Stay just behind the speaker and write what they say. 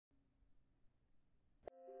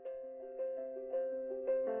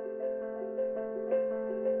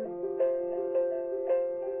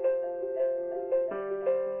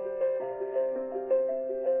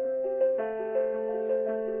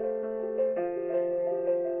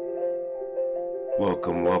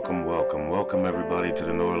Welcome everybody to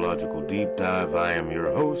the Neurological Deep Dive. I am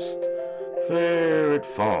your host, Ferret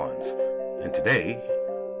Fawns. And today,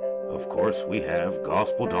 of course, we have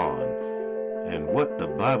Gospel Dawn and what the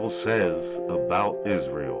Bible says about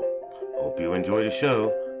Israel. Hope you enjoy the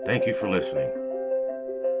show. Thank you for listening.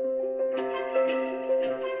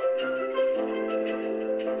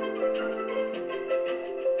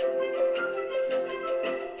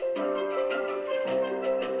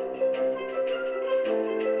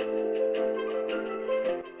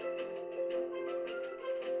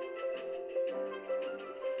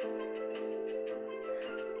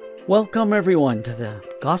 Welcome everyone to the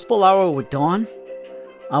Gospel Hour with Dawn.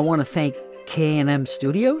 I want to thank K&M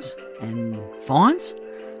Studios and Fawns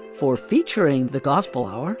for featuring the Gospel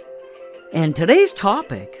Hour. And today's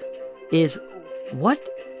topic is what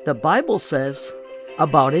the Bible says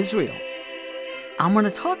about Israel. I'm going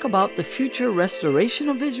to talk about the future restoration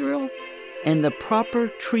of Israel and the proper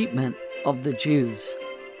treatment of the Jews.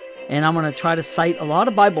 And I'm going to try to cite a lot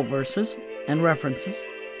of Bible verses and references.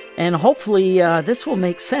 And hopefully this will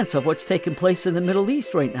make sense of what's taking place in the Middle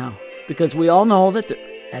East right now. Because we all know that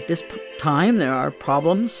at this time there are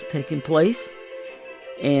problems taking place.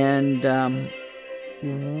 And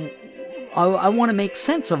I want to make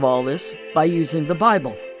sense of all this by using the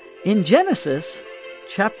Bible. In Genesis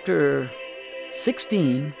chapter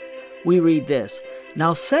 16, we read this.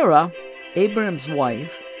 Now Sarah, Abraham's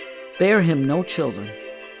wife, bare him no children.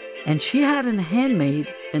 And she had an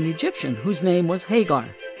handmaid, an Egyptian, whose name was Hagar.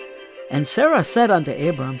 And Sarah said unto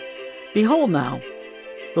Abram, Behold now,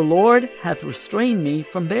 the Lord hath restrained me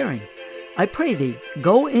from bearing. I pray thee,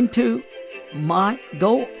 go in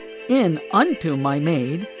unto my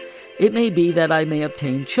maid. It may be that I may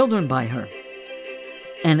obtain children by her.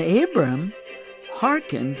 And Abram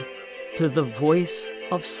hearkened to the voice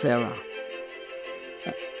of Sarah.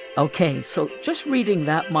 Okay, so just reading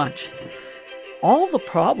that much, all the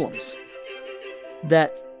problems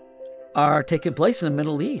that are taking place in the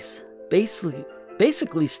Middle East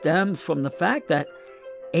basically stems from the fact that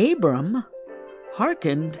Abram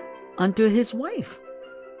hearkened unto his wife.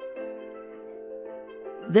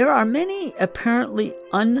 There are many apparently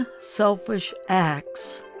unselfish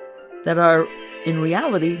acts that are in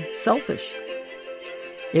reality selfish.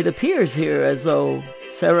 It appears here as though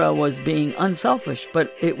Sarah was being unselfish,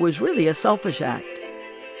 but it was really a selfish act.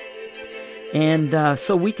 And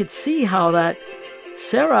so we could see how that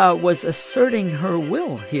Sarah was asserting her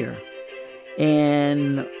will here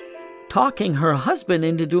and talking her husband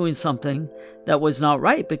into doing something that was not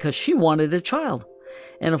right because she wanted a child.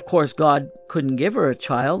 And of course, God couldn't give her a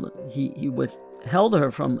child. He withheld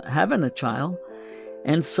her from having a child.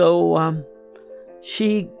 And so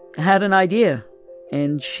she had an idea,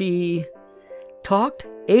 and she talked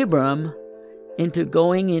Abram into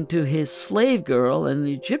going into his slave girl, an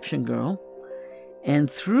Egyptian girl.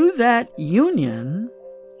 And through that union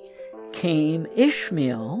came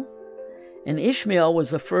Ishmael. And Ishmael was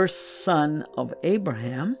the first son of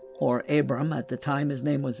Abraham, or Abram. At the time, his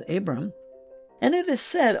name was Abram. And it is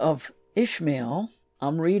said of Ishmael,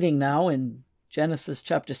 I'm reading now in Genesis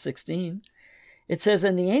chapter 16, it says,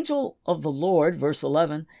 And the angel of the Lord, verse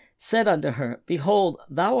 11, said unto her, Behold,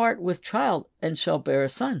 thou art with child, and shalt bear a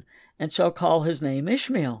son, and shalt call his name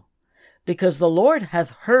Ishmael, because the Lord hath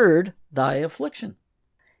heard thy affliction.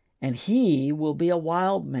 And he will be a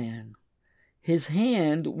wild man. His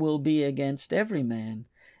hand will be against every man,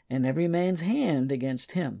 and every man's hand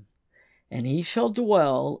against him. And he shall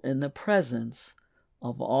dwell in the presence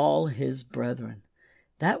of all his brethren.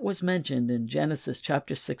 That was mentioned in Genesis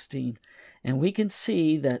chapter 16. And we can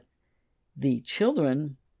see that the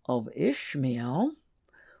children of Ishmael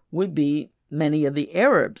would be many of the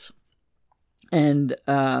Arabs. And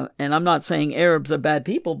I'm not saying Arabs are bad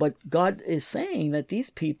people, but God is saying that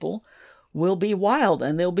these people will be wild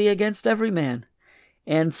and they'll be against every man.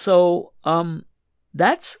 And so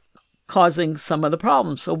that's causing some of the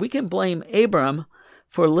problems. So we can blame Abram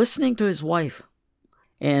for listening to his wife.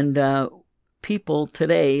 And people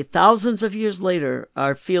today, thousands of years later,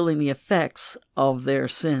 are feeling the effects of their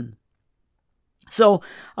sin. So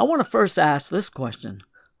I want to first ask this question.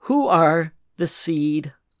 Who are the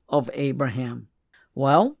seed of Abraham?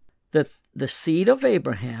 Well, the seed of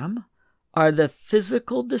Abraham are the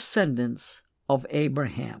physical descendants of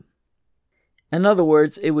Abraham. In other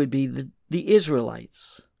words, it would be the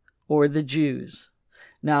Israelites or the Jews.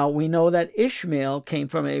 Now, we know that Ishmael came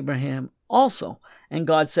from Abraham also, and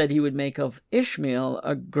God said he would make of Ishmael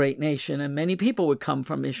a great nation, and many people would come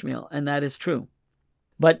from Ishmael, and that is true.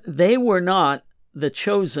 But they were not the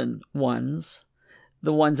chosen ones,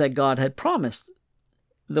 the ones that God had promised.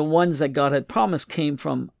 The ones that God had promised came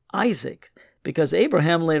from Isaac, because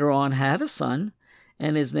Abraham later on had a son,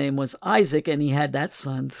 and his name was Isaac, and he had that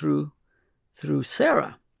son through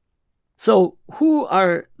Sarah. So who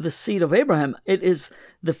are the seed of Abraham? It is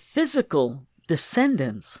the physical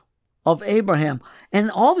descendants of Abraham.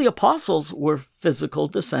 And all the apostles were physical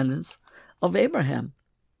descendants of Abraham.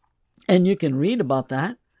 And you can read about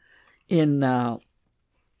that in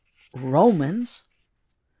Romans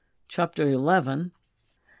chapter 11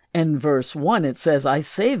 and verse 1. It says, I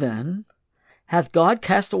say then, hath God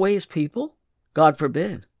cast away his people? God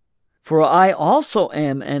forbid. For I also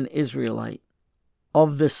am an Israelite,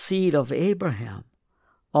 of the seed of Abraham,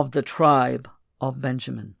 of the tribe of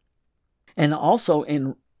Benjamin. And also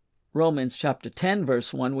in Romans chapter 10,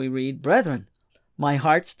 verse 1, we read, Brethren, my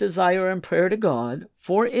heart's desire and prayer to God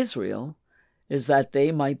for Israel is that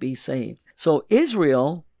they might be saved. So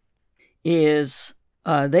Israel is,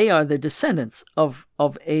 they are the descendants of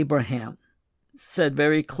Abraham. Said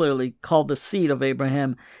very clearly, called the seed of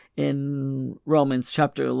Abraham in Romans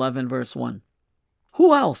chapter 11, verse 1.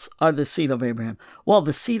 Who else are the seed of Abraham? Well,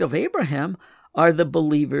 the seed of Abraham are the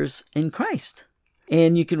believers in Christ.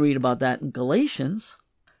 And you can read about that in Galatians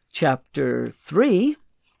chapter 3.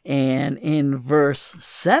 And in verse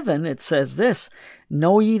 7, it says this,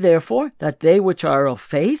 Know ye therefore that they which are of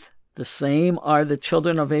faith, the same are the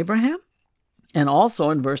children of Abraham? And also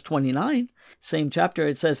in verse 29, same chapter,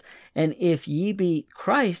 it says, And if ye be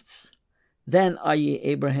Christ's, then are ye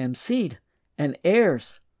Abraham's seed, and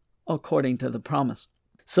heirs according to the promise.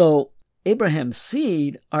 So Abraham's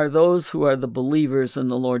seed are those who are the believers in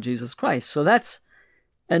the Lord Jesus Christ. So that's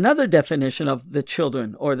another definition of the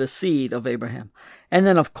children or the seed of Abraham. And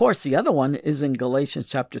then, of course, the other one is in Galatians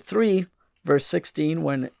chapter 3, verse 16,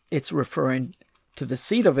 when it's referring to the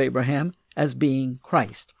seed of Abraham as being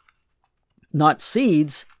Christ. Not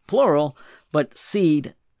seeds, plural, but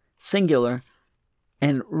seed, singular,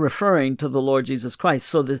 and referring to the Lord Jesus Christ.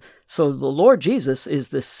 So the Lord Jesus is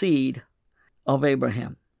the seed of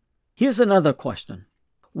Abraham. Here's another question.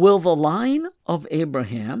 Will the line of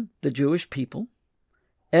Abraham, the Jewish people,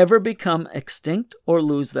 ever become extinct or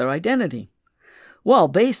lose their identity? Well,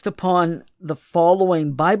 based upon the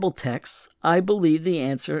following Bible texts, I believe the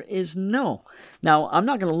answer is no. Now, I'm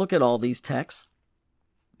not going to look at all these texts,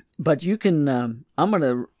 but you can, I'm going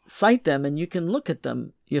to cite them and you can look at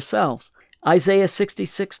them yourselves. Isaiah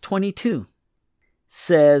 66:22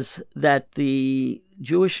 says that the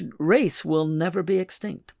Jewish race will never be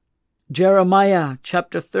extinct. Jeremiah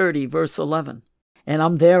chapter 30, verse 11. And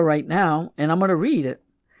I'm there right now, and I'm going to read it.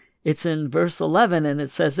 It's in verse 11, and it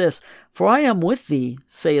says this, For I am with thee,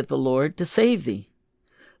 saith the Lord, to save thee.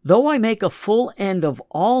 Though I make a full end of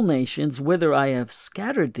all nations whither I have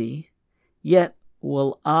scattered thee, yet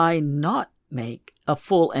will I not make a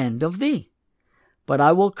full end of thee. But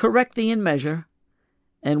I will correct thee in measure,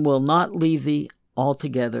 and will not leave thee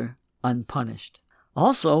altogether unpunished.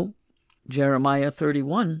 Also, Jeremiah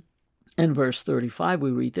 31 and verse 35,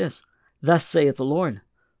 we read this, Thus saith the Lord,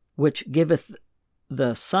 which giveth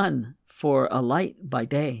the sun for a light by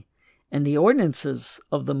day, and the ordinances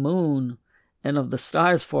of the moon and of the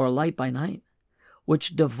stars for a light by night,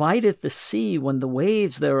 which divideth the sea when the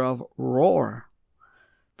waves thereof roar.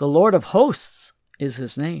 The Lord of hosts is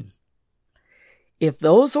his name. If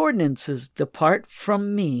those ordinances depart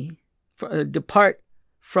from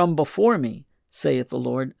before me, saith the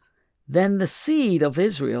Lord, then the seed of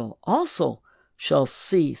Israel also shall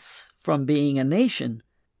cease from being a nation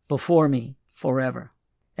before me forever.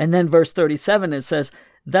 And then verse 37, it says,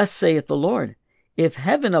 Thus saith the Lord, if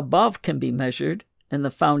heaven above can be measured, and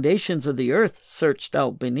the foundations of the earth searched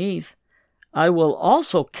out beneath, I will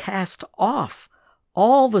also cast off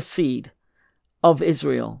all the seed of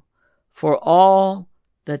Israel for all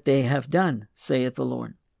that they have done, saith the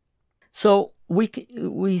Lord. So we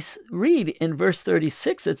read in verse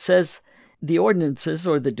 36, it says the ordinances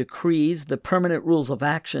or the decrees, the permanent rules of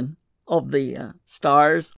action of the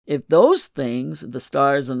stars, if those things, the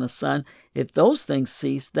stars and the sun, if those things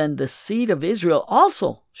cease, then the seed of Israel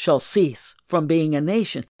also shall cease from being a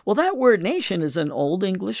nation. Well, that word nation is an old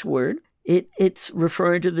English word. It's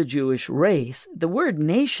referring to the Jewish race. The word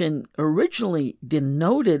nation originally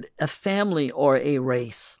denoted a family or a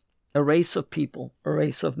race of people, a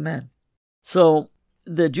race of men. So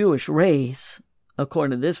the Jewish race,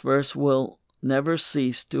 according to this verse, will never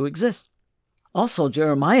cease to exist. Also,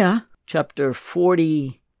 Jeremiah chapter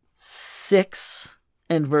 46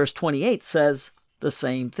 and verse 28 says the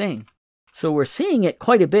same thing. So we're seeing it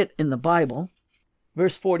quite a bit in the Bible.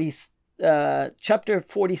 Chapter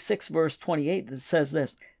 46, verse 28, it says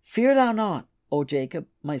this, Fear thou not, O Jacob,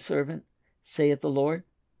 my servant, saith the Lord,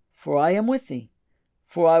 for I am with thee.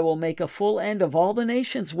 For I will make a full end of all the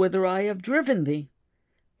nations whither I have driven thee,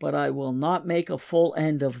 but I will not make a full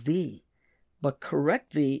end of thee, but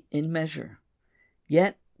correct thee in measure.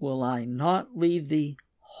 Yet will I not leave thee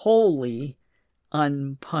wholly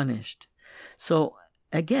unpunished. So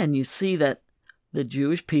again, you see that the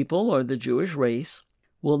Jewish people or the Jewish race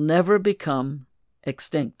will never become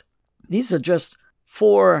extinct. These are just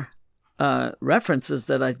 4 references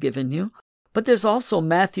that I've given you. But there's also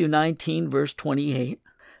Matthew 19, verse 28.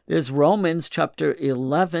 There's Romans chapter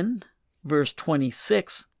 11, verse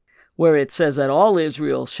 26, where it says that all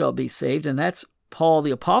Israel shall be saved. And that's Paul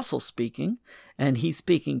the Apostle speaking, and he's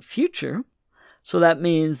speaking future. So that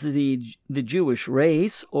means the Jewish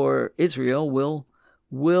race or Israel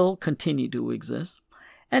will continue to exist.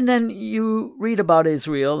 And then you read about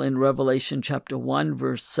Israel in Revelation chapter 1,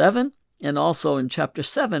 verse 7, and also in chapter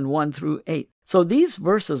 7, 1 through 8. So these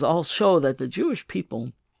verses all show that the Jewish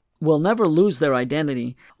people will never lose their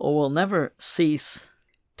identity or will never cease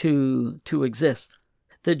to exist.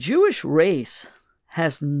 The Jewish race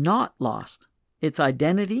has not lost its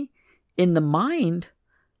identity in the mind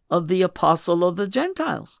of the apostle of the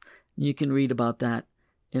Gentiles. You can read about that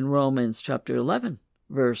in Romans chapter 11,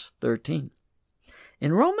 verse 13.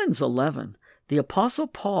 In Romans 11, the apostle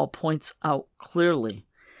Paul points out clearly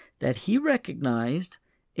that he recognized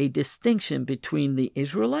a distinction between the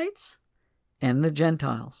Israelites and the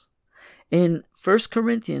Gentiles. In 1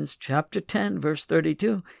 Corinthians chapter 10, verse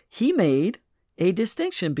 32, he made a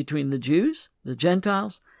distinction between the Jews, the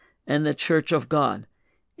Gentiles, and the church of God.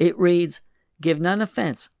 It reads, "Give none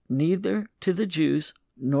offense, neither to the Jews,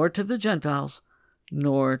 nor to the Gentiles,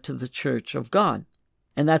 nor to the church of God."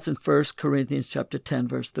 And that's in 1 Corinthians chapter 10,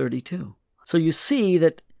 verse 32. So you see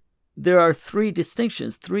that there are 3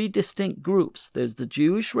 distinctions, 3 distinct groups. There's the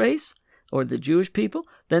Jewish race, or the Jewish people.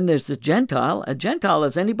 Then there's the Gentile. A Gentile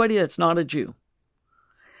is anybody that's not a Jew.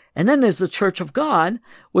 And then there's the church of God,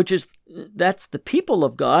 that's the people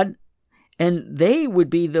of God, and they would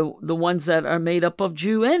be the ones that are made up of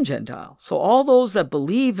Jew and Gentile. So all those that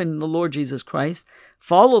believe in the Lord Jesus Christ,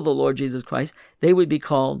 follow the Lord Jesus Christ, they would be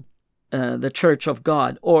called the church of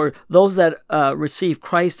God, or those that receive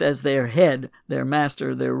Christ as their head, their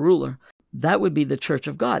master, their ruler. That would be the church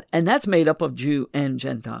of God, and that's made up of Jew and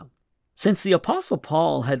Gentile. Since the Apostle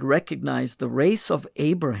Paul had recognized the race of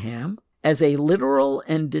Abraham as a literal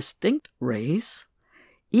and distinct race,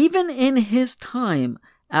 even in his time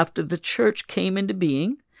after the church came into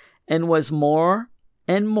being and was more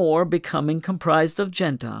and more becoming comprised of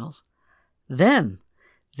Gentiles, then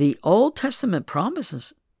the Old Testament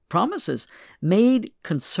promises made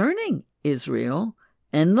concerning Israel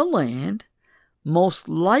and the land most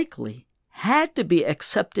likely had to be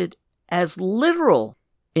accepted as literal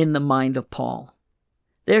in the mind of Paul.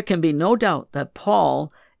 There can be no doubt that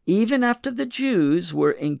Paul, even after the Jews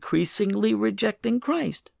were increasingly rejecting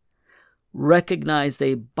Christ, recognized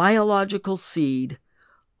a biological seed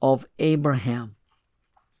of Abraham.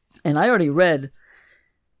 And I already read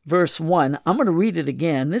verse 1. I'm going to read it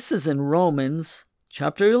again. This is in Romans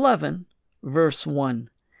chapter 11, verse 1.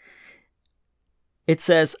 It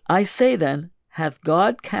says, "I say then, hath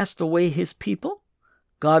God cast away his people?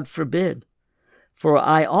 God forbid. For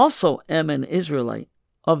I also am an Israelite,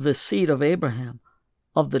 of the seed of Abraham,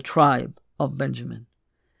 of the tribe of Benjamin."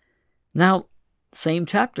 Now, same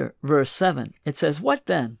chapter, verse 7. It says, "What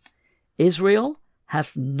then? Israel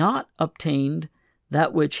hath not obtained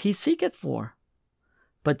that which he seeketh for,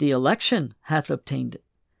 but the election hath obtained it,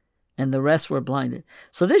 and the rest were blinded."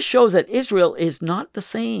 So this shows that Israel is not the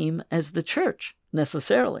same as the church,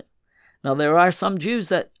 necessarily. Now, there are some Jews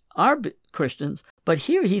that are Christians, but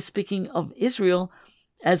here he's speaking of Israel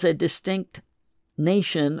as a distinct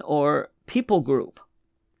nation or people group.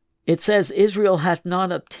 It says, "Israel hath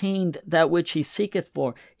not obtained that which he seeketh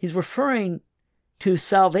for." He's referring to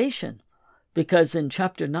salvation, because in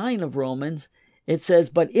chapter 9 of Romans, it says,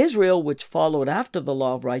 "But Israel, which followed after the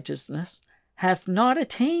law of righteousness, hath not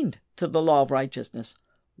attained to the law of righteousness.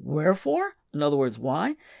 Wherefore?" In other words,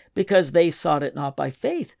 why? "Because they sought it not by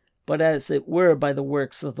faith, but as it were by the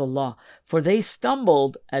works of the law. For they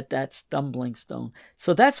stumbled at that stumbling stone."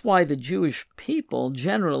 So that's why the Jewish people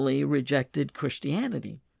generally rejected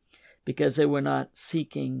Christianity, because they were not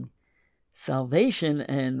seeking salvation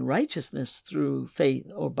and righteousness through faith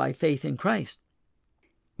or by faith in Christ.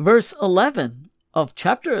 Verse 11 of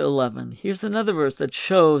chapter 11, here's another verse that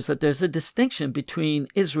shows that there's a distinction between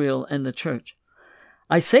Israel and the church.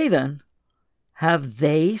 "I say then, have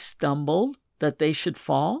they stumbled that they should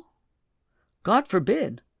fall? God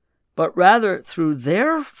forbid, but rather through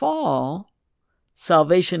their fall,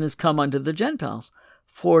 salvation is come unto the Gentiles,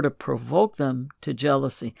 for to provoke them to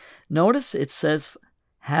jealousy." Notice it says,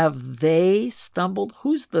 Have they stumbled?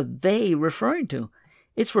 Who's the they referring to?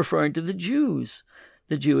 It's referring to the Jews,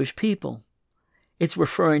 the Jewish people. It's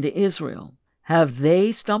referring to Israel. Have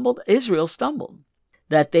they stumbled? Israel stumbled.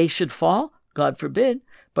 That they should fall? God forbid.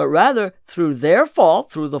 But rather, through their fall,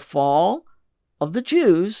 through the fall of the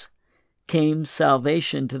Jews, came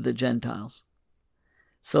salvation to the Gentiles.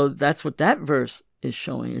 So that's what that verse is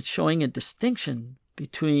showing. It's showing a distinction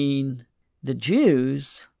between the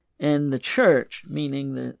Jews and the church,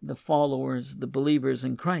 meaning the followers, the believers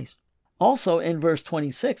in Christ. Also in verse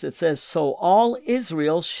 26, it says, so all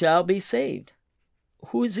Israel shall be saved.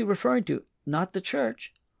 Who is he referring to? Not the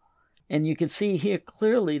church. And you can see here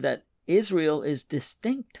clearly that Israel is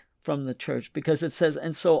distinct from the church, because it says,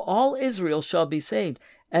 and so all Israel shall be saved,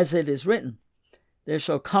 as it is written, there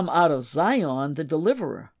shall come out of Zion the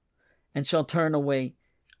deliverer, and shall turn away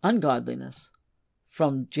ungodliness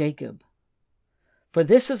from Jacob. For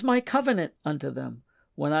this is my covenant unto them,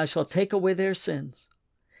 when I shall take away their sins.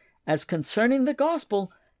 As concerning the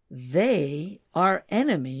gospel, they are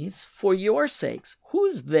enemies for your sakes.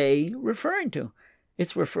 Who's they referring to?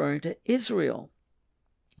 It's referring to Israel,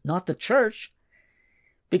 not the church,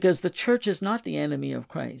 because the church is not the enemy of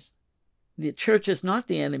Christ. The church is not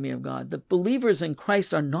the enemy of God. The believers in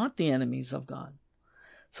Christ are not the enemies of God.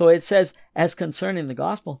 So it says, as concerning the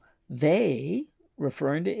gospel, they,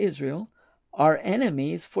 referring to Israel, are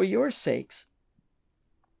enemies for your sakes.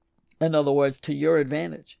 In other words, to your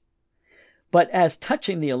advantage. But as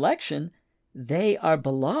touching the election, they are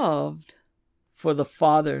beloved for the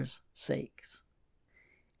Father's sakes.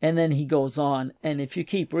 And then he goes on, and if you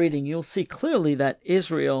keep reading, you'll see clearly that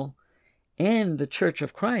Israel and the Church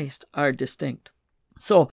of Christ are distinct.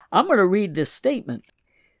 So I'm going to read this statement.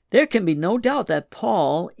 There can be no doubt that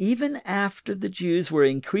Paul, even after the Jews were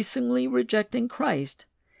increasingly rejecting Christ,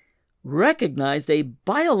 recognized a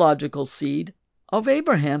biological seed of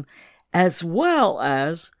Abraham as well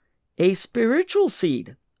as a spiritual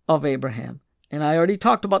seed of Abraham. And I already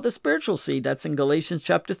talked about the spiritual seed. That's in Galatians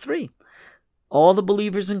chapter 3. All the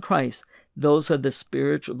believers in Christ, those are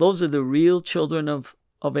the real children of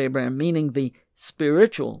Abraham, meaning the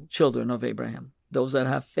spiritual children of Abraham, those that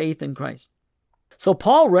have faith in Christ. So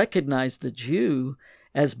Paul recognized the Jew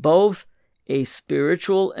as both a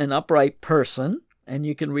spiritual and upright person, and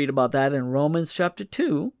you can read about that in Romans chapter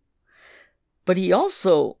 2, but he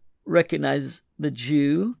also recognizes the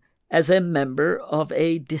Jew as a member of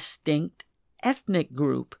a distinct ethnic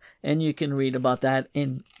group, and you can read about that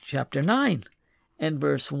in chapter 9 and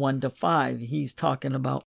verse 1 to 5. He's talking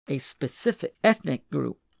about a specific ethnic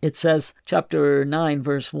group. It says, chapter 9,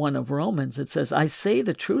 verse 1 of Romans, it says, I say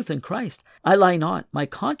the truth in Christ. I lie not, my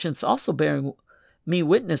conscience also bearing me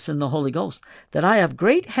witness in the Holy Ghost, that I have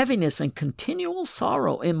great heaviness and continual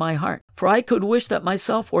sorrow in my heart. For I could wish that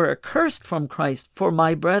myself were accursed from Christ for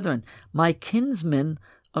my brethren, my kinsmen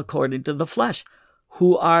according to the flesh,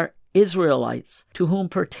 who are Israelites, to whom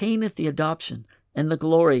pertaineth the adoption, and the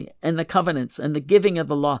glory, and the covenants, and the giving of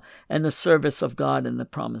the law, and the service of God, and the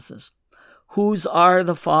promises, whose are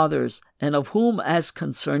the fathers, and of whom, as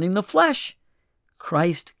concerning the flesh,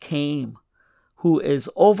 Christ came, who is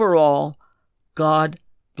over all, God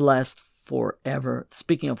blessed forever.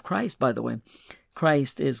 Speaking of Christ, by the way,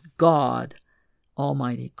 Christ is God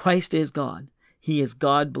Almighty. Christ is God. He is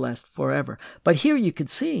God blessed forever. But here you can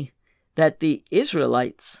see that the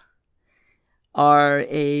Israelites are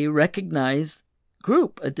a recognized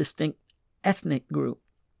group, a distinct ethnic group.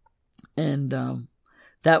 And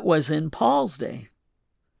that was in Paul's day.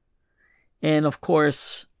 And of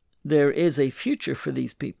course, there is a future for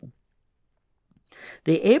these people.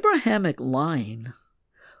 The Abrahamic line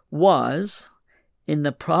was, in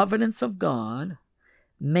the providence of God,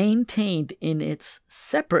 maintained in its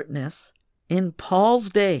separateness in Paul's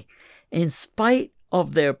day, in spite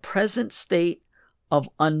of their present state of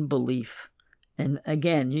unbelief. And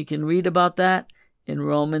again, you can read about that in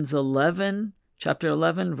Romans 11, chapter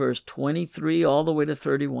 11, verse 23, all the way to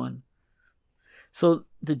 31. So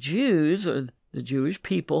the Jews, or the Jewish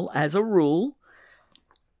people, as a rule,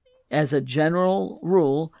 as a general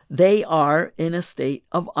rule, they are in a state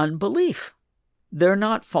of unbelief. They're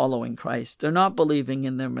not following Christ. They're not believing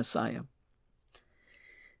in their Messiah.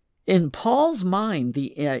 In Paul's mind,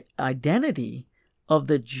 the identity of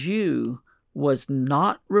the Jew was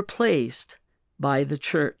not replaced by the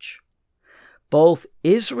church. Both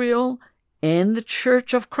Israel and the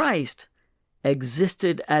Church of Christ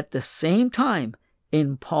existed at the same time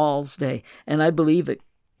in Paul's day, and I believe it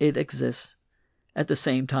exists at the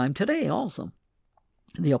same time today also.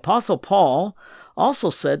 The Apostle Paul also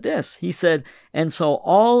said this. He said, and so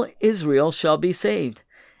all Israel shall be saved.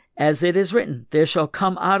 As it is written, there shall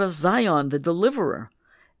come out of Zion the deliverer,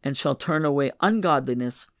 and shall turn away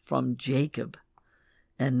ungodliness from Jacob.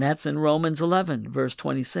 And that's in Romans 11, verse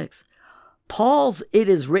 26. Paul's "it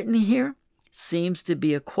is written" here seems to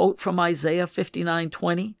be a quote from Isaiah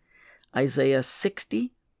 59:20, Isaiah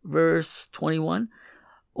 60, verse 21,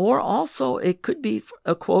 or also it could be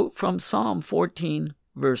a quote from Psalm 14,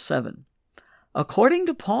 verse 7. According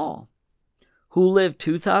to Paul, who lived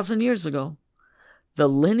 2,000 years ago, the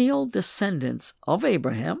lineal descendants of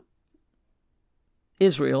Abraham,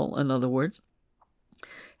 Israel, in other words,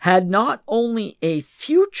 had not only a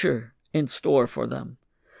future in store for them,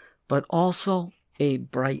 but also a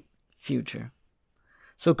bright future.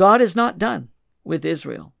 So God is not done with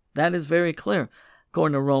Israel. That is very clear,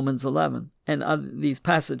 according to Romans 11 and these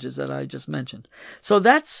passages that I just mentioned. So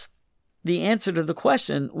that's the answer to the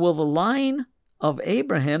question, will the line of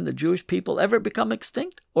Abraham, the Jewish people, ever become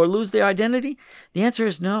extinct or lose their identity? The answer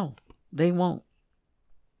is no, they won't.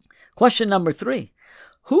 Question number 3.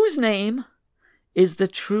 Whose name is the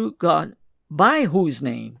true God? By whose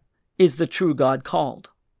name is the true God called?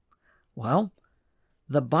 Well,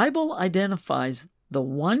 the Bible identifies the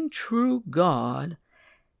one true God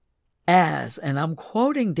as, and I'm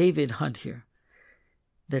quoting David Hunt here,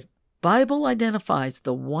 the Bible identifies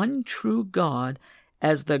the one true God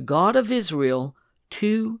as the God of Israel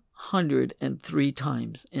 203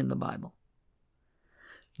 times in the Bible.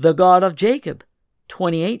 The God of Jacob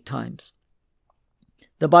 28 times.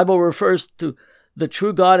 The Bible refers to the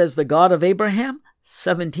true God as the God of Abraham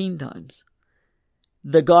 17 times.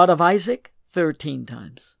 The God of Isaac 13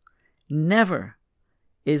 times. Never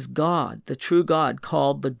is God, the true God,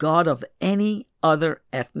 called the God of any other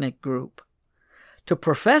ethnic group. To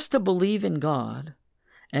profess to believe in God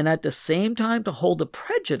and at the same time to hold a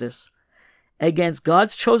prejudice against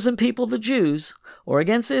God's chosen people, the Jews, or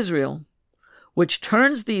against Israel, which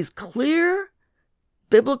turns these clear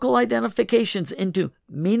biblical identifications into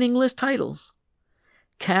meaningless titles,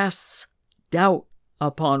 casts doubt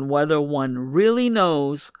upon whether one really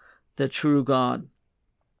knows the true God.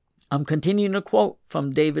 I'm continuing to quote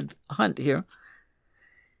from David Hunt here.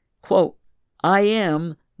 Quote, I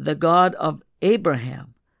am the God of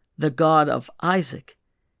Abraham, the God of Isaac,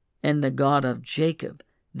 and the God of Jacob.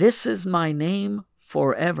 This is my name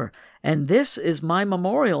forever, and this is my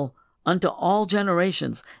memorial unto all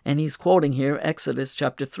generations. And he's quoting here Exodus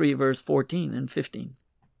chapter 3, verse 14 and 15.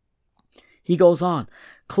 He goes on,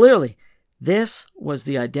 clearly, this was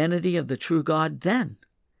the identity of the true God then.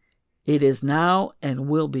 It is now and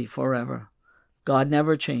will be forever. God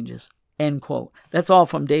never changes. End quote. That's all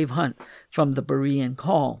from Dave Hunt from the Berean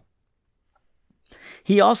Call.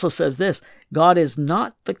 He also says this, God is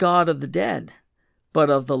not the God of the dead, but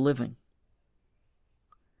of the living.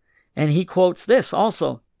 And he quotes this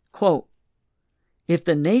also, quote, if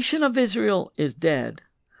the nation of Israel is dead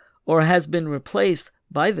or has been replaced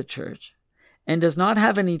by the church and does not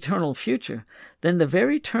have an eternal future, then the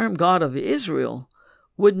very term God of Israel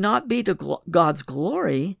would not be to God's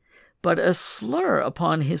glory, but a slur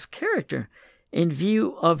upon his character in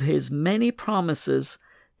view of his many promises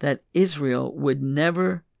that Israel would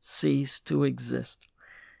never cease to exist.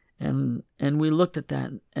 And we looked at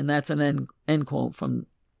that, and that's an end quote from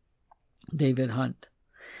David Hunt.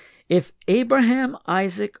 If Abraham,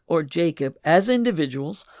 Isaac, or Jacob as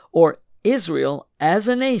individuals, or Israel as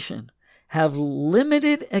a nation, have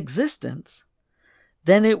limited existence,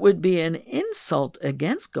 then it would be an insult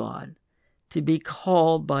against God to be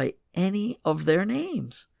called by any of their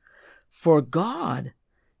names. For God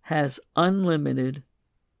has unlimited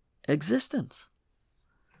existence.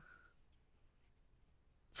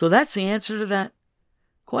 So that's the answer to that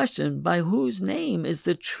question. By whose name is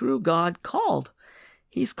the true God called?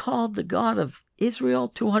 He's called the God of Israel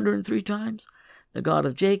 203 times, the God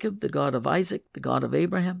of Jacob, the God of Isaac, the God of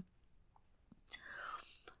Abraham.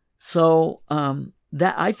 So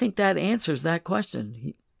that I think that answers that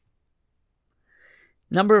question.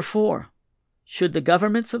 Number 4, should the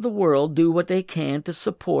governments of the world do what they can to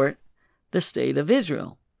support the state of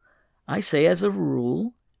Israel? I say as a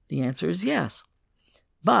rule, the answer is yes.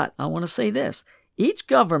 But I want to say this. Each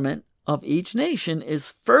government of each nation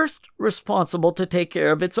is first responsible to take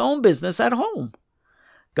care of its own business at home.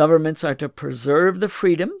 Governments are to preserve the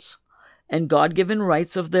freedoms and God-given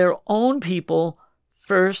rights of their own people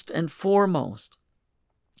first and foremost.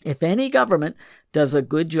 If any government does a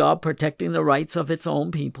good job protecting the rights of its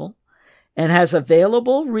own people and has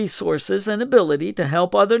available resources and ability to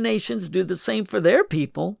help other nations do the same for their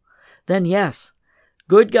people, then yes,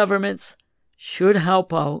 good governments should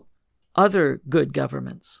help out other good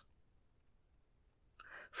governments.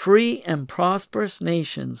 Free and prosperous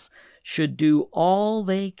nations should do all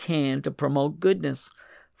they can to promote goodness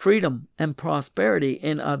freedom, and prosperity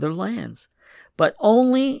in other lands, but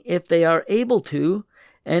only if they are able to,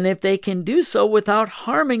 and if they can do so without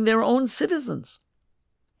harming their own citizens.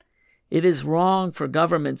 It is wrong for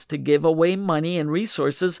governments to give away money and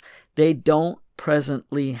resources they don't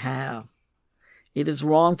presently have. It is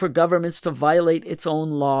wrong for governments to violate its own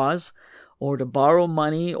laws or to borrow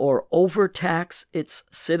money or overtax its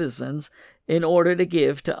citizens in order to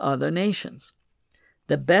give to other nations.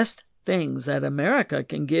 The best things that America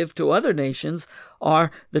can give to other nations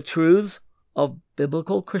are the truths of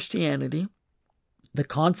biblical Christianity, the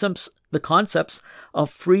concepts of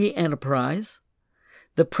free enterprise,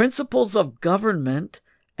 the principles of government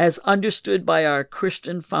as understood by our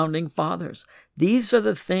Christian founding fathers. These are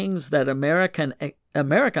the things that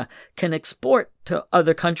America can export to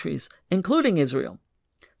other countries, including Israel.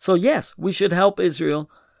 So yes, we should help Israel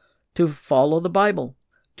to follow the Bible,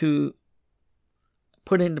 to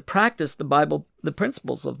put into practice the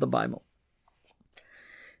principles of the Bible.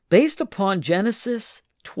 Based upon Genesis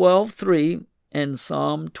 12:3 and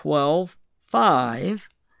Psalm 12:5,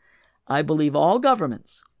 I believe all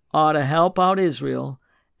governments ought to help out Israel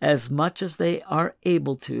as much as they are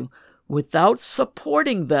able to, without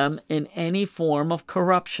supporting them in any form of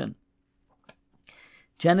corruption.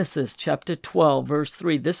 Genesis chapter 12, verse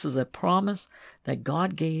 3, this is a promise that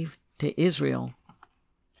God gave to Israel.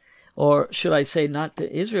 Or should I say not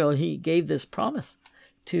to Israel, he gave this promise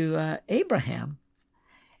to Abraham.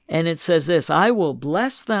 And it says this, I will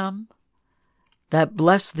bless them that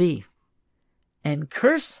bless thee, and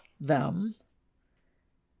curse them,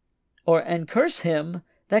 and curse him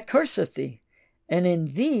that curseth thee, and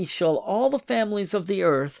in thee shall all the families of the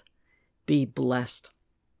earth be blessed.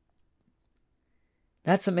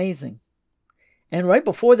 That's amazing. And right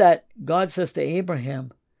before that, God says to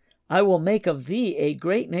Abraham, I will make of thee a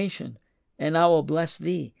great nation, and I will bless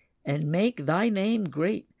thee, and make thy name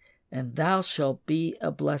great, and thou shalt be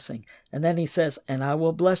a blessing. And then he says, and I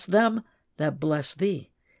will bless them that bless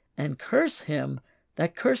thee, and curse him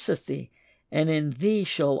that curseth thee, and in thee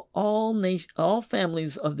shall all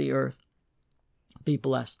families of the earth be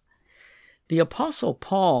blessed. The Apostle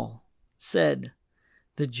Paul said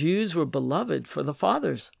the Jews were beloved for the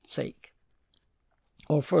Father's sake,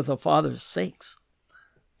 or for the Father's sakes,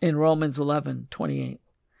 in Romans 11:28.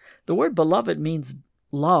 The word beloved means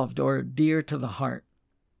loved or dear to the heart.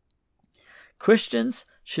 Christians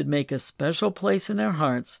should make a special place in their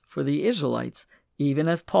hearts for the Israelites, even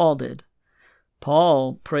as Paul did.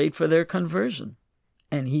 Paul prayed for their conversion,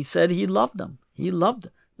 and he said he loved them. He loved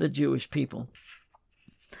the Jewish people.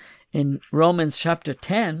 In Romans chapter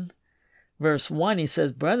 10, verse 1, he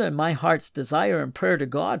says, Brethren, my heart's desire and prayer to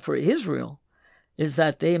God for Israel is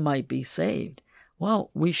that they might be saved. Well,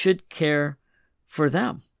 we should care for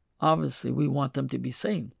them. Obviously, we want them to be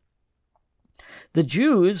saved. The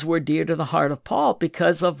Jews were dear to the heart of Paul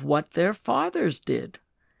because of what their fathers did.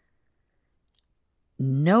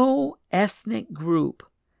 No ethnic group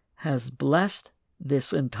has blessed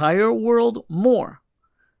this entire world more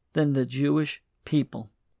than the Jewish people.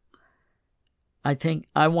 I think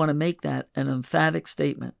I want to make that an emphatic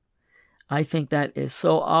statement. I think that is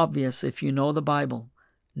so obvious if you know the Bible.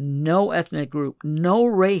 No ethnic group, no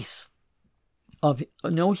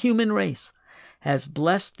human race has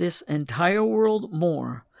blessed this entire world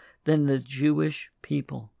more than the Jewish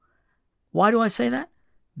people. Why do I say that?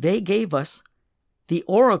 They gave us the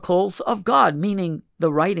oracles of God, meaning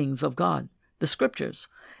the writings of God, the scriptures.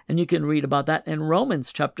 And you can read about that in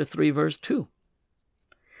Romans chapter 3, verse 2.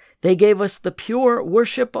 They gave us the pure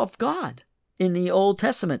worship of God in the Old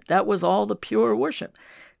Testament. That was all the pure worship.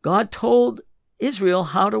 God told Israel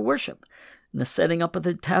how to worship, in the setting up of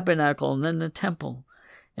the tabernacle and then the temple,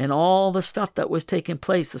 and all the stuff that was taking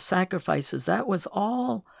place, the sacrifices, that was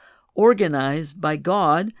all organized by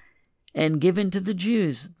God and given to the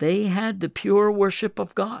Jews. They had the pure worship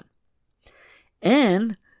of God.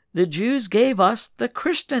 And the Jews gave us the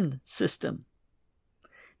Christian system.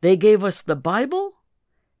 They gave us the Bible,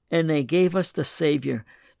 and they gave us the Savior.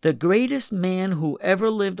 The greatest man who ever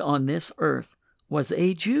lived on this earth was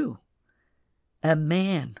a Jew, a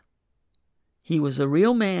man. He was a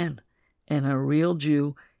real man and a real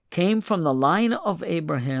Jew, came from the line of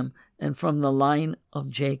Abraham and from the line of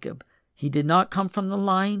Jacob. He did not come from the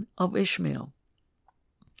line of Ishmael.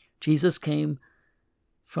 Jesus came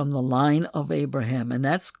from the line of Abraham, and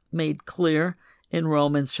that's made clear in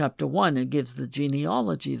Romans chapter 1. It gives the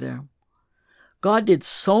genealogy there. God did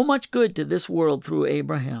so much good to this world through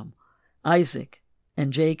Abraham, Isaac,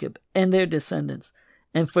 and Jacob, and their descendants.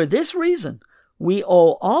 And for this reason, we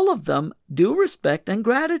owe all of them due respect and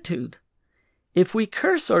gratitude. If we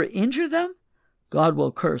curse or injure them, God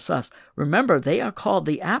will curse us. Remember, they are called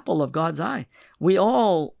the apple of God's eye. We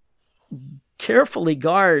all carefully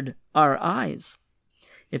guard our eyes.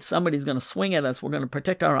 If somebody's going to swing at us, we're going to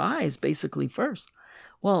protect our eyes basically first.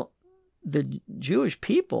 Well, the Jewish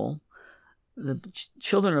people, the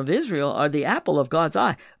children of Israel, are the apple of God's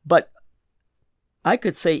eye. But I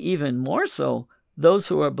could say even more so, those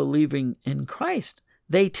who are believing in Christ,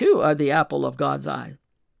 they too are the apple of God's eye.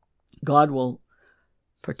 God will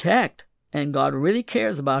protect, and God really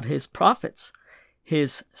cares about his prophets,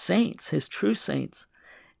 his saints, his true saints,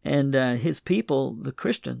 and his people, the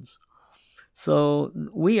Christians. So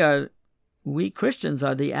we Christians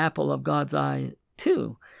are the apple of God's eye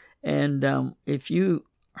too. And if you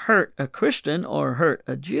hurt a Christian or hurt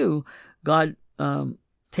a Jew, God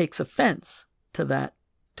takes offense to that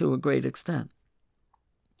to a great extent.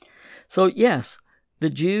 So yes, the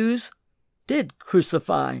Jews did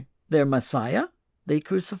crucify their Messiah. They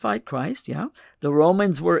crucified Christ, yeah. The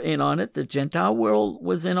Romans were in on it. The Gentile world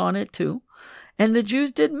was in on it too. And the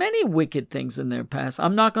Jews did many wicked things in their past.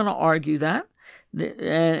 I'm not going to argue that.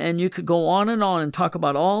 And you could go on and talk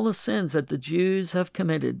about all the sins that the Jews have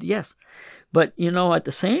committed. Yes. But, at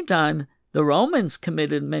the same time, the Romans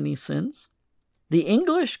committed many sins. The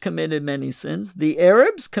English committed many sins. The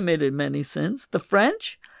Arabs committed many sins. The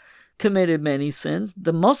French committed many sins.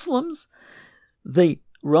 The Muslims, the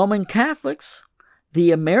Roman Catholics,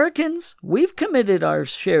 the Americans, we've committed our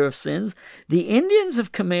share of sins. The Indians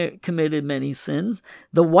have committed many sins.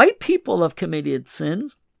 The white people have committed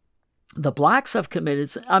sins. The blacks have committed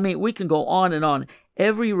sins. I mean, we can go on and on.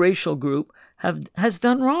 Every racial group has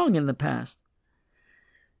done wrong in the past.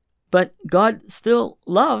 But God still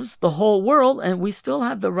loves the whole world, and we still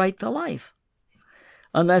have the right to life,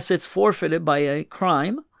 unless it's forfeited by a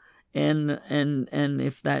crime, and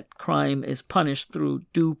if that crime is punished through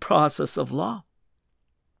due process of law.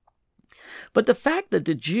 But the fact that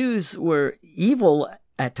the Jews were evil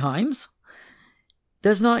at times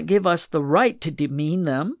does not give us the right to demean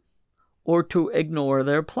them or to ignore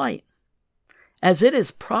their plight. As it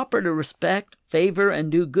is proper to respect, favor,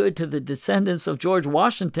 and do good to the descendants of George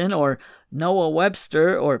Washington or Noah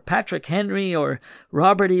Webster or Patrick Henry or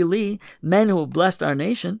Robert E. Lee, men who have blessed our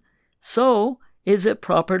nation, so is it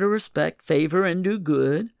proper to respect, favor, and do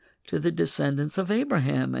good to the descendants of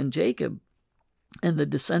Abraham and Jacob and the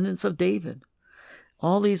descendants of David.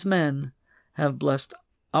 All these men have blessed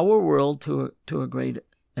our world to a great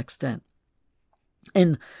extent.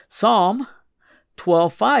 In Psalm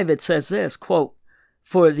 12:5, it says this, quote,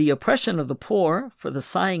 "For the oppression of the poor, for the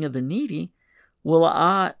sighing of the needy, will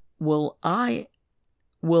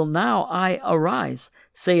now I arise,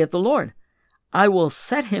 saith the Lord. I will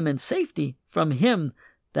set him in safety from him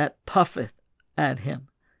that puffeth at him."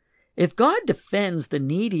 If God defends the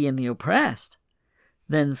needy and the oppressed,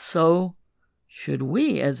 then so should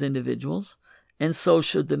we as individuals, and so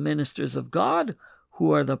should the ministers of God,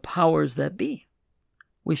 who are the powers that be.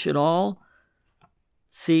 We should all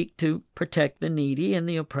seek to protect the needy and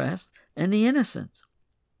the oppressed and the innocent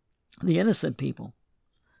people.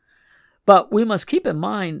 But we must keep in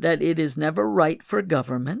mind that it is never right for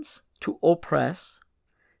governments to oppress,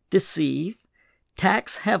 deceive,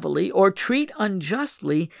 tax heavily, or treat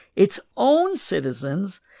unjustly its own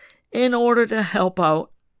citizens in order to help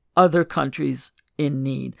out other countries in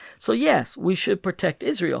need. So yes, we should protect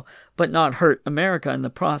Israel, but not hurt America in the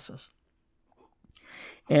process.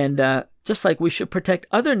 And just like we should protect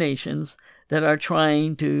other nations that are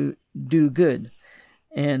trying to do good.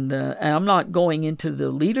 And I'm not going into the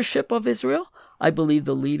leadership of Israel. I believe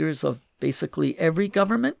the leaders of basically every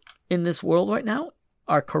government in this world right now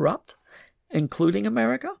are corrupt, including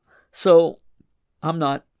America. So I'm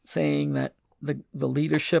not saying that the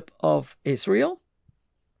leadership of Israel,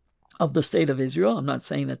 of the state of Israel, I'm not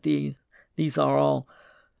saying that these are all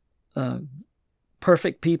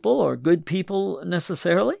perfect people or good people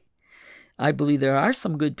necessarily. I believe there are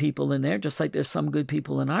some good people in there, just like there's some good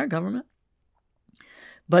people in our government.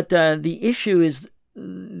 But the issue is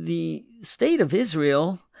the state of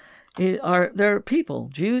Israel they're people.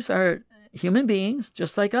 Jews are human beings,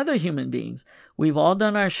 just like other human beings. We've all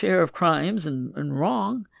done our share of crimes and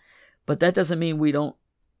wrong, but that doesn't mean we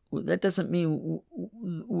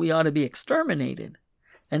ought to be exterminated.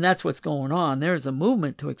 And that's what's going on. There's a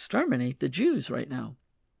movement to exterminate the Jews right now.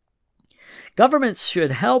 Governments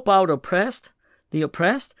should help out the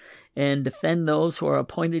oppressed, and defend those who are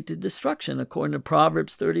appointed to destruction, according to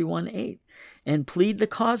Proverbs 31:8, and plead the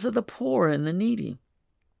cause of the poor and the needy.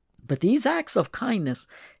 But these acts of kindness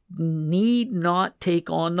need not take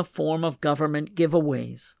on the form of government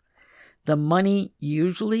giveaways. The money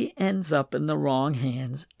usually ends up in the wrong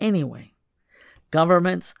hands anyway.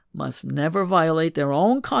 Governments must never violate their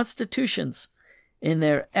own constitutions in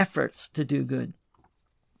their efforts to do good.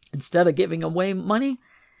 Instead of giving away money,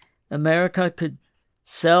 America could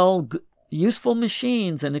sell useful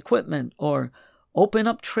machines and equipment, or open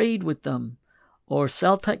up trade with them, or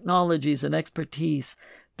sell technologies and expertise,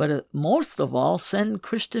 but most of all, send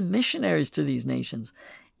Christian missionaries to these nations.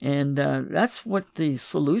 And that's what the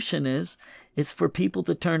solution is. It's for people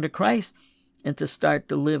to turn to Christ and to start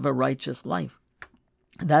to live a righteous life.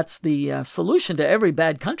 That's the solution to every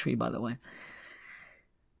bad country, by the way.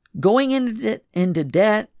 Going into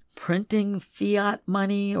debt, printing fiat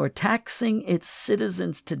money, or taxing its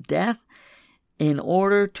citizens to death in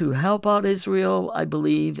order to help out Israel, I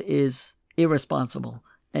believe, is irresponsible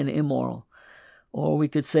and immoral. Or we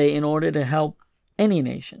could say in order to help any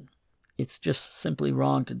nation. It's just simply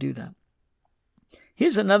wrong to do that.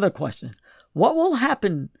 Here's another question. What will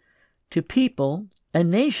happen to people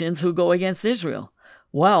and nations who go against Israel?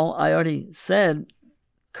 Well, I already said,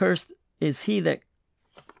 cursed is he that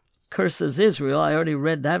curses Israel. I already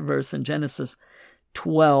read that verse in Genesis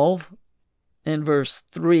 12 and verse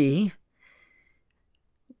 3,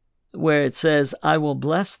 where it says, I will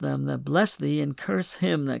bless them that bless thee, and curse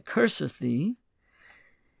him that curseth thee.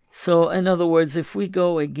 So, in other words, if we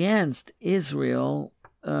go against Israel,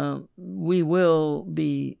 we will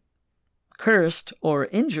be cursed or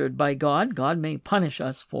injured by God. God may punish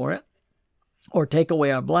us for it or take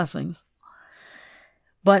away our blessings.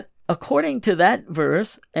 But according to that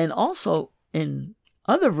verse, and also in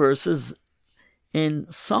other verses in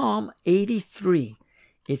Psalm 83,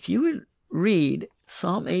 if you would read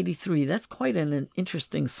Psalm 83, that's quite an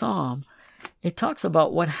interesting psalm. It talks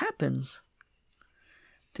about what happens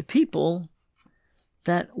to people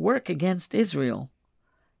that work against Israel.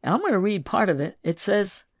 Now, I'm going to read part of it. It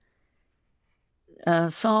says,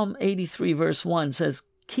 Psalm 83 verse 1 says,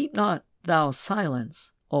 Keep not thou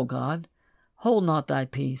silence, O God, hold not thy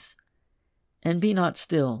peace, and be not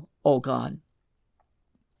still, O God.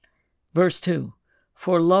 Verse 2,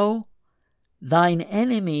 For lo, thine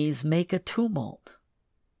enemies make a tumult.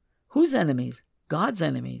 Whose enemies? God's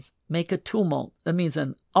enemies make a tumult. That means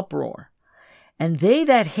an uproar. And they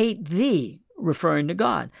that hate thee, referring to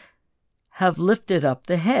God, have lifted up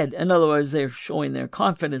the head. In other words, they're showing their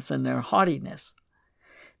confidence and their haughtiness.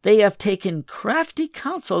 They have taken crafty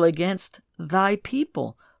counsel against thy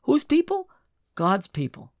people. Whose people? God's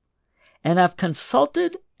people. And have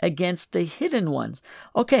consulted against the hidden ones.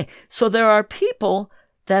 Okay, so there are people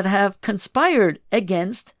that have conspired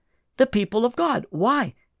against the people of God.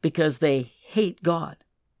 Why? Because they hate God.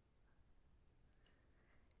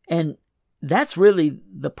 And that's really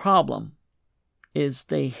the problem, is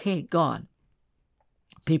they hate God.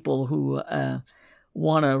 People who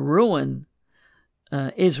want to ruin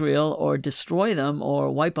Israel or destroy them or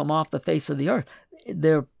wipe them off the face of the earth.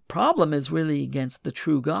 Their problem is really against the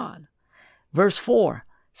true God. Verse 4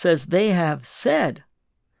 says, They have said,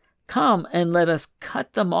 Come and let us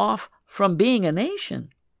cut them off from being a nation,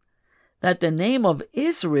 that the name of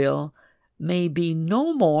Israel may be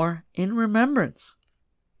no more in remembrance.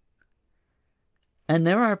 And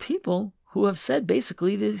there are people who have said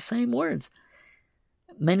basically the same words.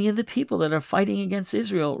 Many of the people that are fighting against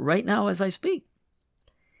Israel right now as I speak,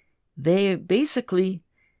 they basically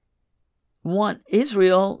want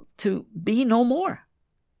Israel to be no more.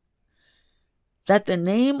 That the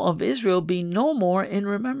name of Israel be no more in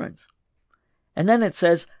remembrance. And then it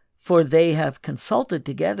says, For they have consulted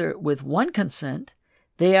together with one consent,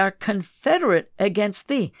 they are confederate against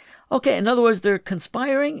thee. Okay, in other words, they're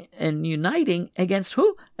conspiring and uniting against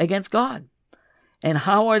who? Against God. And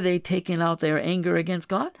how are they taking out their anger against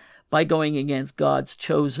God? By going against God's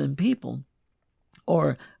chosen people,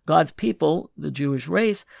 or God's people, the Jewish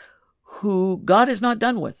race, who God is not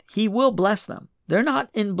done with. He will bless them. They're not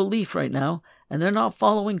in belief right now, and they're not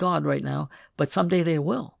following God right now, but someday they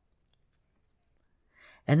will.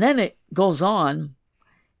 And then it goes on,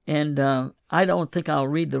 and I don't think I'll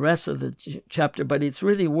read the rest of the chapter, but it's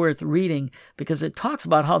really worth reading because it talks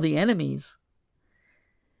about how the enemies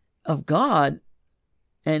of God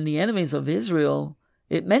and the enemies of Israel,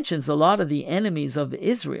 it mentions a lot of the enemies of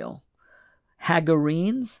Israel.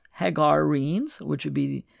 Hagarenes, which would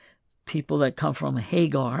be people that come from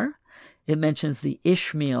Hagar. It mentions the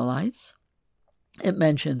Ishmaelites. It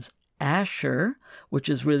mentions Asher, which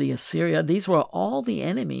is really Assyria. These were all the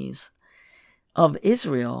enemies of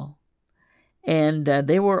Israel. And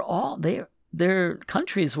they were all, their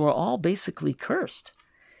countries were all basically cursed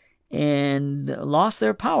and lost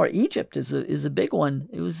their power. Egypt is a big one.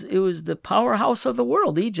 It was the powerhouse of the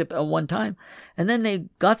world, Egypt, at one time. And then they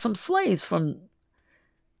got some slaves from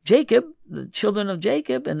Jacob, the children of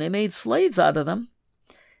Jacob, and they made slaves out of them.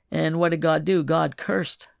 And what did God do? God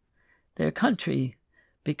cursed their country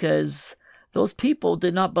because those people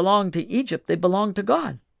did not belong to Egypt. They belonged to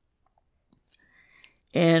God.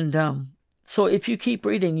 And so if you keep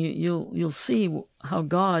reading, you'll see how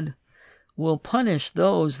God will punish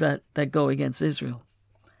those that go against Israel.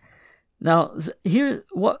 Now,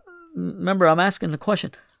 remember, I'm asking the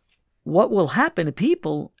question, what will happen to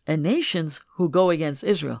people and nations who go against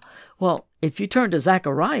Israel? Well, if you turn to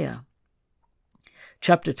Zechariah,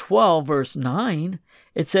 chapter 12, verse 9,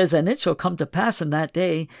 it says, "And it shall come to pass in that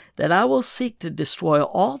day that I will seek to destroy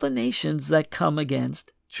all the nations that come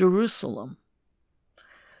against Jerusalem."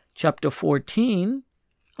 Chapter 14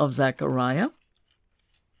 of Zechariah,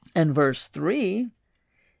 and verse 3,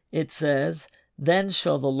 it says, "Then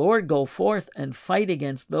shall the Lord go forth and fight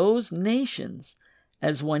against those nations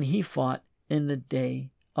as when he fought in the day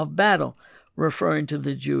of battle," referring to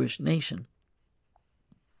the Jewish nation.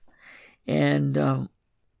 And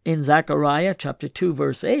in Zechariah chapter 2,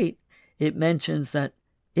 verse 8, it mentions that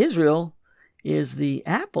Israel is the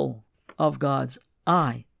apple of God's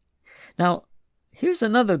eye. Now, here's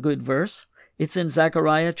another good verse. It's in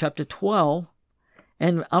Zechariah chapter 12,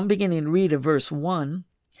 and I'm beginning to read at verse 1.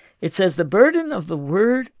 It says, "The burden of the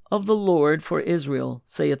word of the Lord for Israel,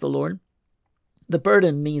 saith the Lord." The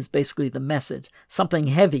burden means basically the message, something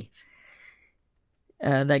heavy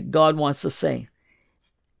that God wants to say.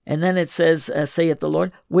 And then it says, saith the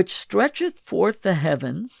Lord, "which stretcheth forth the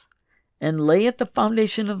heavens, and layeth the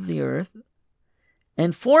foundation of the earth,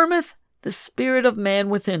 and formeth the spirit of man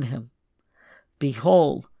within him.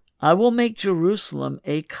 Behold, I will make Jerusalem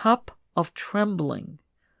a cup of trembling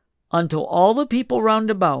unto all the people round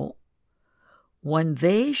about, when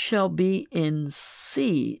they shall be in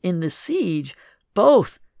the siege,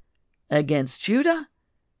 both against Judah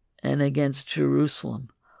and against Jerusalem."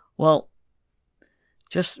 Well,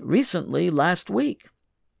 just recently, last week,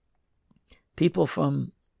 people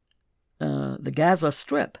from the Gaza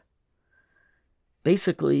Strip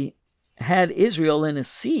basically had Israel in a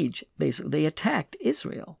siege. Basically, they attacked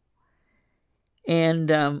Israel.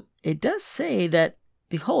 And it does say that,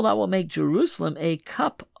 "Behold, I will make Jerusalem a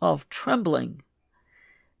cup of trembling."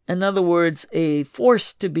 In other words, a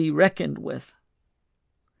force to be reckoned with.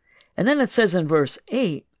 And then it says in verse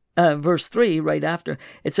 3, right after,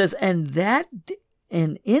 it says, And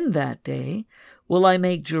in that day will I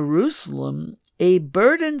make Jerusalem a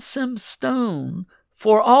burdensome stone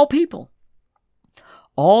for all people.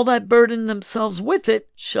 All that burden themselves with it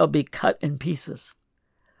shall be cut in pieces,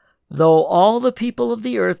 though all the people of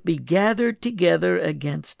the earth be gathered together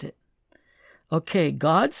against it. Okay,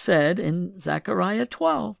 God said in Zechariah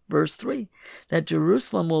 12, verse 3, that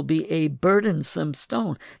Jerusalem will be a burdensome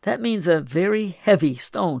stone. That means a very heavy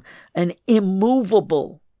stone, an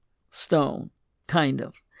immovable stone, kind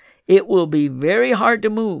of. It will be very hard to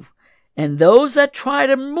move. And those that try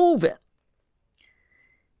to move it,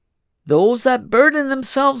 those that burden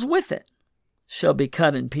themselves with it, shall be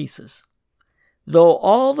cut in pieces, though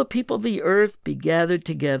all the people of the earth be gathered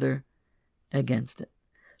together against it.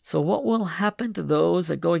 So what will happen to those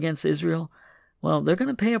that go against Israel? Well, they're going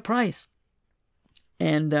to pay a price.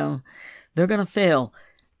 And they're going to fail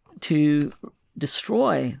to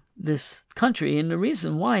destroy this country. And the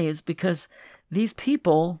reason why is because these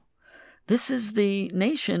people, this is the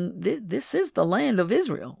nation, this is the land of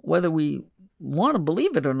Israel. Whether we want to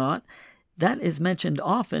believe it or not, that is mentioned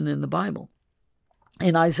often in the Bible.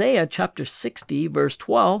 In Isaiah chapter 60, verse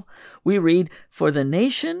 12, we read, "For the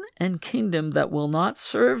nation and kingdom that will not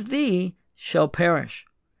serve thee shall perish.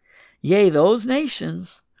 Yea, those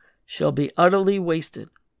nations shall be utterly wasted."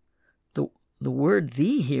 The word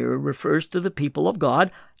 "thee" here refers to the people of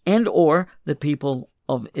God and or the people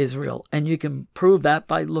of Israel. And you can prove that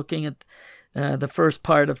by looking at the first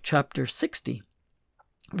part of chapter 60,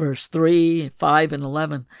 verse 3, 5, and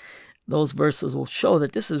 11. Those verses will show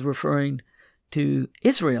that this is referring to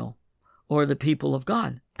Israel, or the people of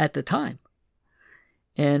God at the time.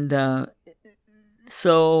 And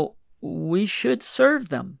so we should serve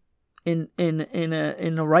them in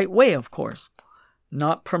the right way, of course.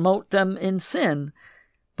 Not promote them in sin,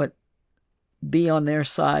 but be on their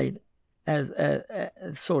side, as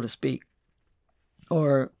so to speak,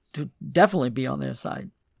 or to definitely be on their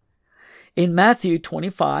side. In Matthew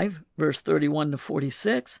 25, verse 31 to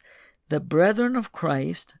 46, the brethren of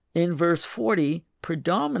Christ, in verse 40,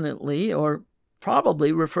 predominantly or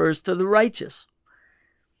probably refers to the righteous.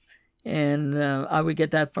 And I would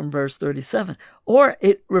get that from verse 37. Or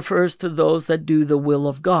it refers to those that do the will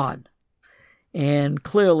of God. And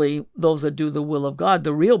clearly, those that do the will of God,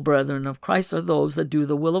 the real brethren of Christ, are those that do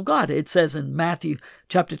the will of God. It says in Matthew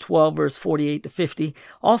chapter 12, verse 48 to 50.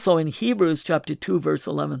 Also in Hebrews chapter 2, verse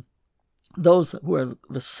 11. Those who are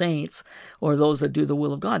the saints, or those that do the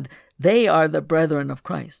will of God, they are the brethren of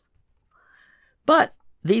Christ. But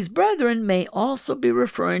these brethren may also be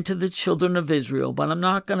referring to the children of Israel, but I'm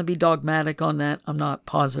not going to be dogmatic on that. I'm not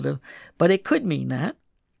positive, but it could mean that.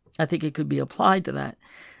 I think it could be applied to that.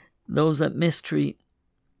 Those that mistreat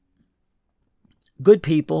good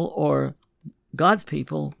people or God's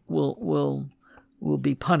people will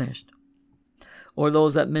be punished, or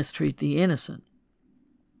those that mistreat the innocent.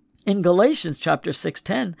 In Galatians chapter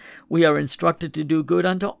 6:10, we are instructed to do good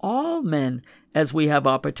unto all men as we have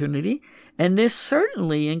opportunity, and this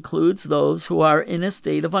certainly includes those who are in a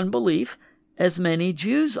state of unbelief, as many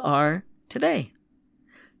Jews are today.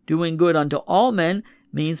 Doing good unto all men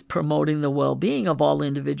means promoting the well-being of all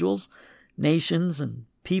individuals, nations, and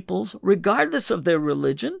peoples, regardless of their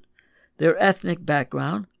religion, their ethnic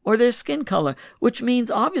background, or their skin color, which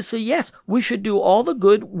means, obviously, yes, we should do all the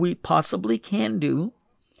good we possibly can do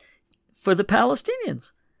for the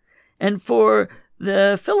Palestinians and for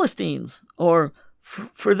the Philistines, or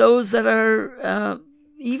for those that are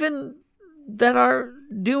even that are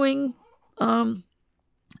doing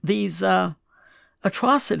these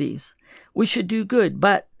atrocities. We should do good.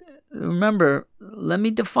 But remember, let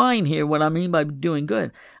me define here what I mean by doing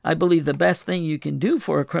good. I believe the best thing you can do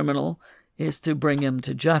for a criminal is to bring him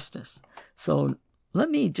to justice. So let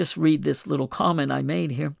me just read this little comment I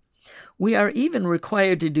made here. We are even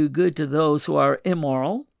required to do good to those who are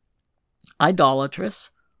immoral,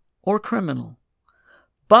 idolatrous, or criminal.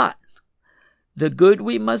 But the good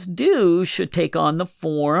we must do should take on the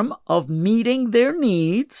form of meeting their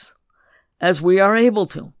needs as we are able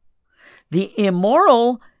to. The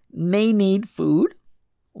immoral may need food,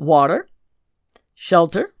 water,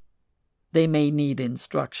 shelter. They may need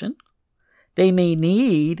instruction. They may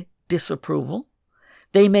need disapproval.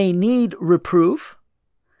 They may need reproof.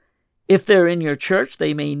 If they're in your church,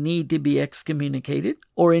 they may need to be excommunicated,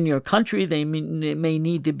 or in your country, they may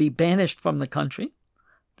need to be banished from the country.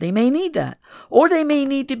 They may need that. Or they may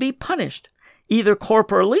need to be punished, either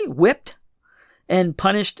corporally, whipped, and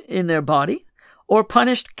punished in their body, or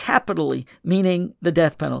punished capitally, meaning the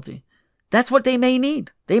death penalty. That's what they may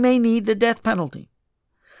need. They may need the death penalty.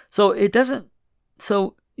 So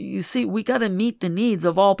you see, we got to meet the needs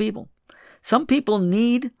of all people. Some people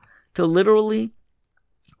need to literally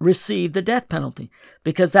receive the death penalty,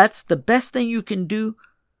 because that's the best thing you can do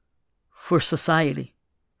for society.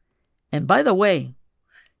 And by the way,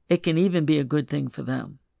 it can even be a good thing for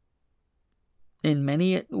them in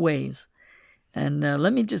many ways. And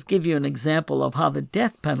let me just give you an example of how the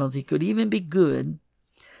death penalty could even be good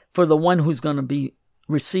for the one who's going to be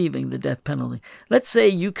receiving the death penalty. Let's say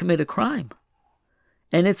you commit a crime,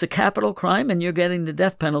 and it's a capital crime, and you're getting the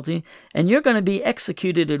death penalty, and you're going to be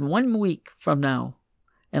executed in 1 week from now.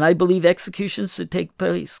 And I believe executions should take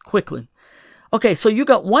place quickly. Okay, so you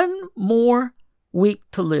got 1 more week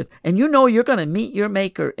to live, and you know you're going to meet your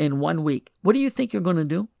maker in 1 week. What do you think you're going to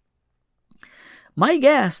do? My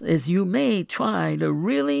guess is you may try to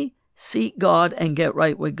really seek God and get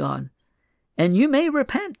right with God. And you may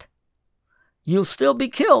repent. You'll still be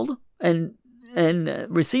killed and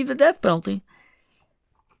receive the death penalty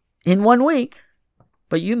in 1 week,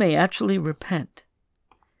 but you may actually repent.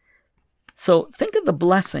 So think of the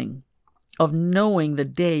blessing of knowing the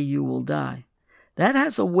day you will die. That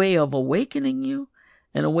has a way of awakening you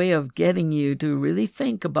and a way of getting you to really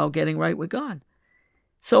think about getting right with God.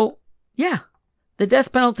 So, yeah, the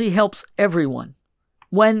death penalty helps everyone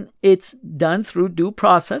when it's done through due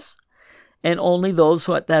process, and only those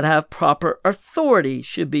that have proper authority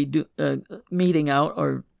should be meting out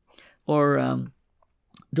or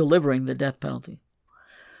delivering the death penalty.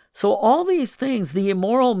 So all these things, the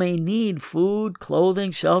immoral may need food,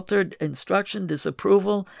 clothing, shelter, instruction,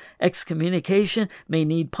 disapproval, excommunication, may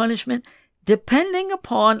need punishment, depending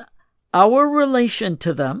upon our relation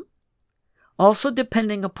to them, also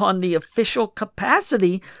depending upon the official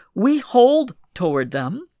capacity we hold toward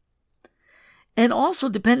them, and also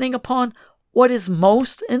depending upon what is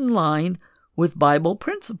most in line with Bible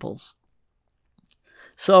principles.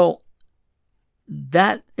 So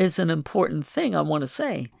that is an important thing I want to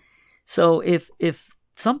say. So if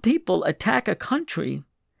some people attack a country,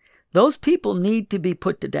 those people need to be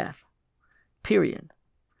put to death, period.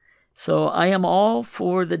 So I am all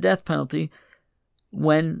for the death penalty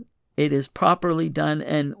when it is properly done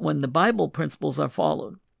and when the Bible principles are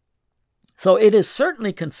followed. So it is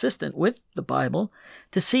certainly consistent with the Bible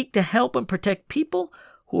to seek to help and protect people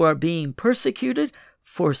who are being persecuted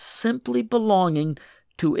for simply belonging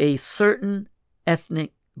to a certain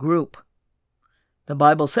ethnic group. The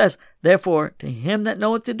Bible says, therefore, to him that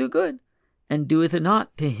knoweth to do good, and doeth it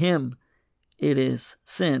not, to him it is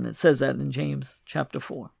sin. It says that in James chapter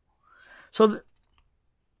 4. So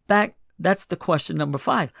that's the question number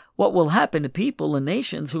 5. What will happen to people and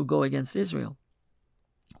nations who go against Israel?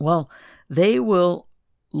 Well, they will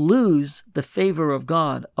lose the favor of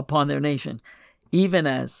God upon their nation, even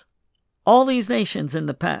as all these nations in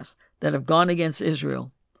the past that have gone against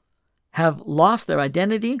Israel have lost their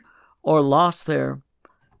identity or lost their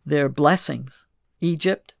blessings.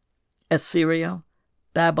 Egypt, Assyria,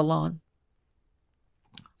 Babylon,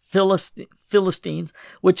 Philistines,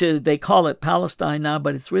 which they call it Palestine now,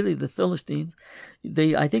 but it's really the Philistines.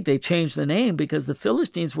 I think they changed the name because the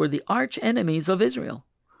Philistines were the arch enemies of Israel.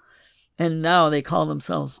 And now they call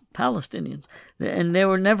themselves Palestinians. And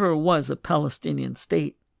there never was a Palestinian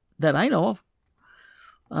state that I know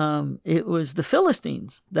of. It was the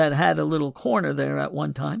Philistines that had a little corner there at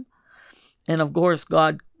one time. And of course,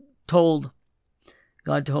 God told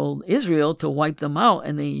Israel to wipe them out,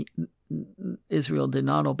 and Israel did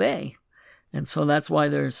not obey. And so that's why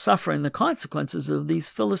they're suffering the consequences of these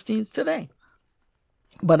Philistines today.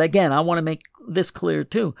 But again, I want to make this clear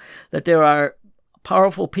too, that there are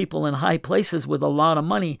powerful people in high places with a lot of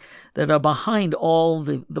money that are behind all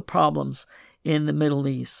the problems in the Middle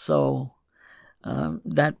East. So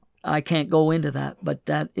that I can't go into that, but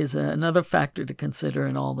that is another factor to consider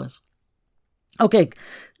in all this. Okay,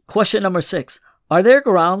 question number 6. Are there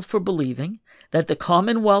grounds for believing that the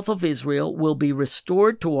Commonwealth of Israel will be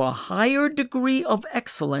restored to a higher degree of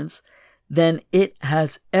excellence than it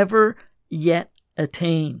has ever yet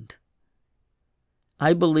attained?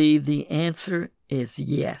 I believe the answer is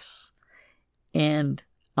yes. And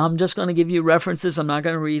I'm just going to give you references. I'm not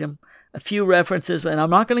going to read them. A few references, and I'm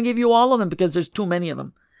not going to give you all of them because there's too many of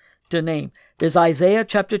them to name. There's Isaiah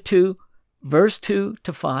chapter 2, verse 2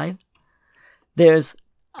 to 5. There's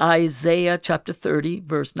Isaiah chapter 30,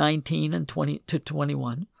 verse 19 and 20 to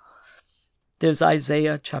 21. There's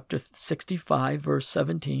Isaiah chapter 65, verse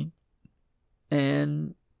 17,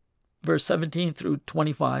 and verse 17 through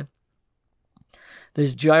 25.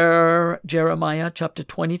 There's Jeremiah chapter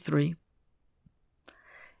 23.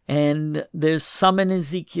 And there's some in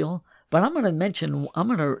Ezekiel, but I'm going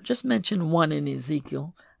to just mention one in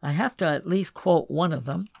Ezekiel. I have to at least quote one of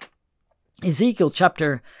them. Ezekiel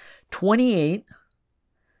chapter 28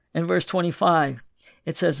 and verse 25.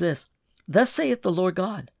 It says this, Thus saith the Lord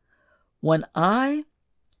God, When I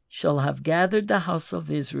shall have gathered the house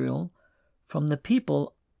of Israel from the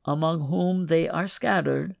people among whom they are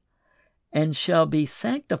scattered, and shall be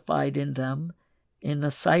sanctified in them in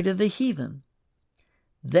the sight of the heathen,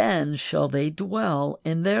 then shall they dwell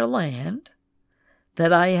in their land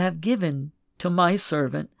that I have given to my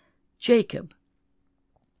servant Jacob.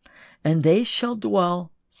 And they shall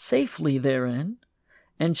dwell safely therein,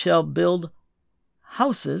 and shall build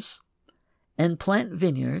houses and plant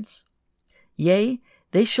vineyards. Yea,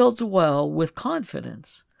 they shall dwell with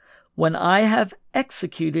confidence when I have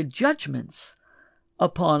executed judgments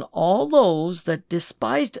upon all those that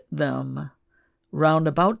despised them round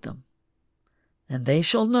about them. And they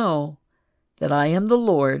shall know that I am the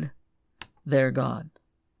Lord their God.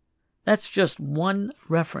 That's just one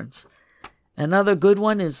reference. Another good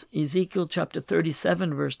one is Ezekiel chapter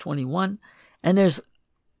 37, verse 21. And there's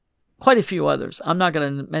quite a few others. I'm not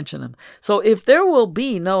going to mention them. So if there will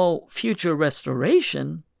be no future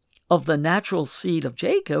restoration of the natural seed of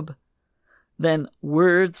Jacob, then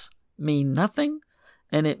words mean nothing,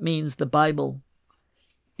 and it means the Bible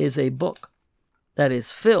is a book that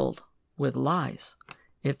is filled with lies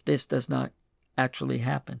if this does not actually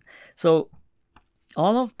happen. So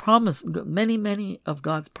all of many of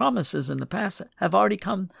God's promises in the past have already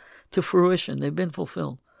come to fruition. They've been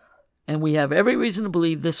fulfilled. And we have every reason to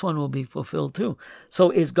believe this one will be fulfilled too.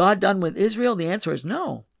 So is God done with Israel? The answer is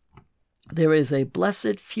no. There is a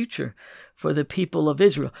blessed future for the people of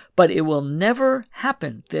Israel, but it will never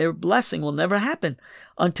happen. Their blessing will never happen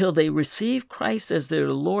until they receive Christ as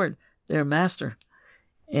their Lord, their Master,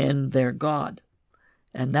 and their God.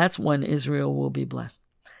 And that's when Israel will be blessed.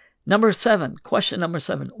 Question number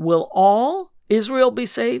 7. Will all Israel be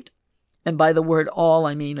saved? And by the word all,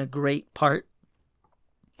 I mean a great part.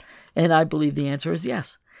 And I believe the answer is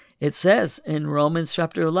yes. It says in Romans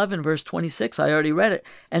chapter 11, verse 26, I already read it,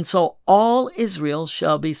 and so all Israel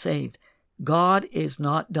shall be saved. God is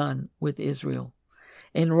not done with Israel.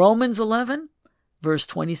 In Romans 11, verse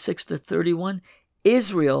 26 to 31,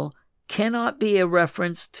 Israel cannot be a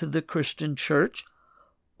reference to the Christian church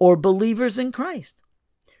or believers in Christ.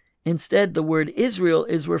 Instead, the word Israel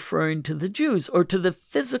is referring to the Jews, or to the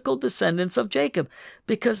physical descendants of Jacob,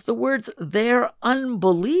 because the words their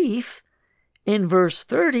unbelief in verse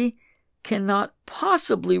 30 cannot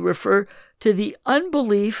possibly refer to the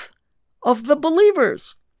unbelief of the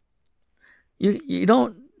believers. You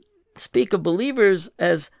don't speak of believers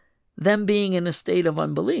as them being in a state of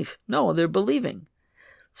unbelief. No, they're believing.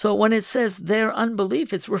 So when it says their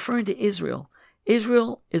unbelief, it's referring to Israel.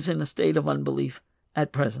 Israel is in a state of unbelief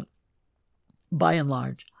at present, by and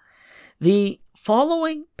large. The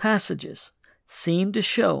following passages seem to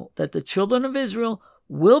show that the children of Israel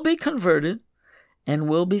will be converted and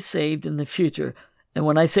will be saved in the future. And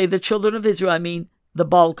when I say the children of Israel, I mean the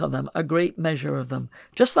bulk of them, a great measure of them.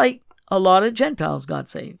 Just like a lot of Gentiles got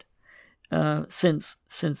saved since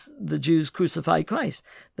the Jews crucified Christ.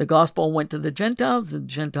 The gospel went to the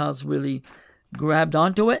Gentiles really grabbed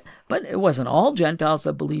onto it, but it wasn't all Gentiles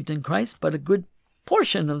that believed in Christ, but a good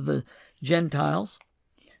portion of the Gentiles,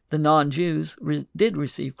 the non-Jews, did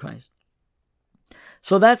receive Christ.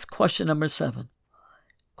 So that's question number 7.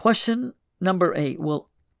 Question number 8.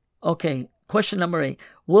 Question number 8.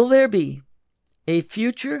 Will there be a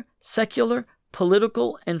future secular,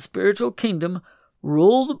 political, and spiritual kingdom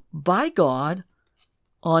ruled by God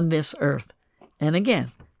on this earth? And again,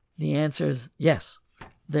 the answer is yes.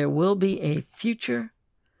 There will be a future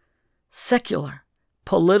secular,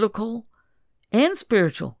 political, and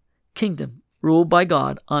spiritual kingdom ruled by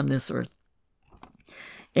God on this earth.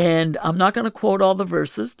 And I'm not going to quote all the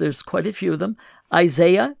verses. There's quite a few of them.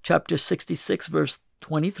 Isaiah chapter 66, verse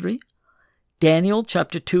 23. Daniel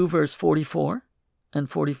chapter 2, verse 44 and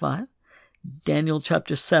 45. Daniel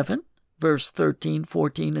chapter 7, verse 13,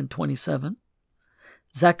 14, and 27.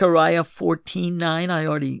 Zechariah 14:9. I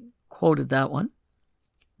already quoted that one.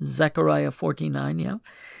 Zechariah 14:9, yeah.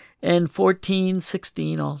 And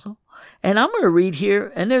 14:16 also. And I'm going to read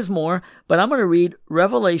here, and there's more, but I'm going to read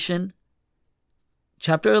Revelation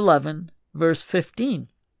chapter 11, verse 15.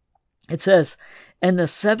 It says, "And the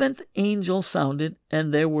 7th angel sounded,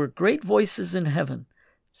 and there were great voices in heaven,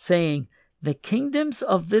 saying, The kingdoms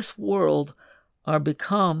of this world are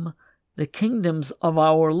become the kingdoms of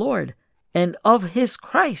our Lord and of his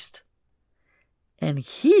Christ, and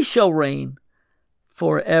he shall reign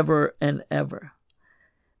forever and ever."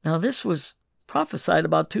 Now this was prophesied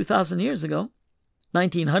about 2,000 years ago,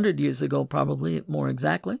 1,900 years ago probably, more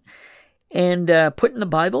exactly, and put in the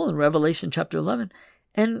Bible in Revelation chapter 11.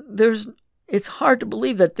 And it's hard to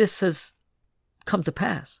believe that this has come to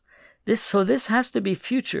pass. This has to be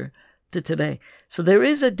future to today. So there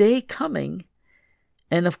is a day coming,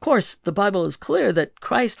 and of course the Bible is clear that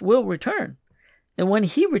Christ will return. And when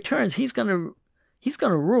he returns, he's going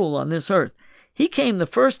to rule on this earth. He came the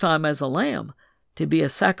first time as a lamb, to be a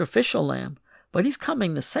sacrificial lamb, but he's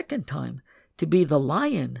coming the second time to be the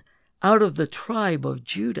Lion out of the tribe of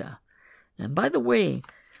Judah. And by the way,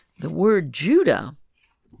 the word Judah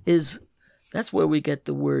that's where we get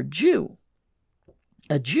the word Jew.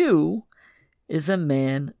 A Jew is a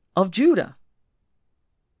man of Judah.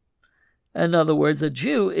 In other words, a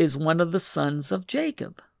Jew is one of the sons of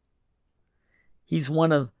Jacob. He's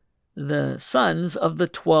one of the sons of the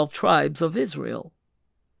 12 tribes of Israel.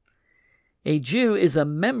 A Jew is a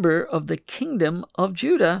member of the kingdom of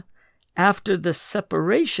Judah after the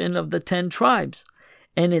separation of the 10 tribes.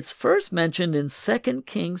 And it's first mentioned in 2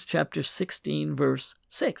 Kings chapter 16, verse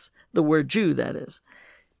 6. The word Jew, that is.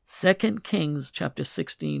 2 Kings chapter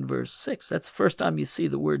 16, verse 6. That's the first time you see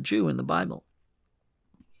the word Jew in the Bible.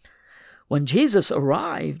 When Jesus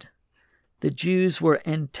arrived, the Jews were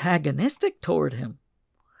antagonistic toward him.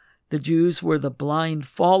 The Jews were the blind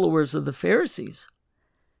followers of the Pharisees.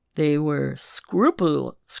 They were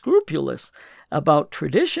scrupulous about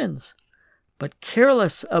traditions, but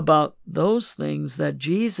careless about those things that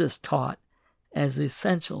Jesus taught as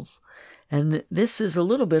essentials. And this is a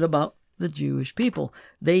little bit about the Jewish people.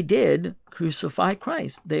 They did crucify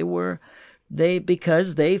Christ.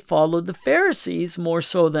 Because they followed the Pharisees more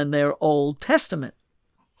so than their Old Testament.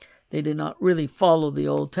 They did not really follow the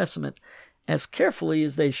Old Testament as carefully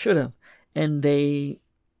as they should have. And they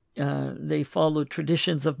followed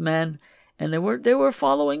traditions of men, and they were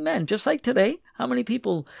following men. Just like today, how many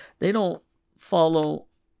people, they don't follow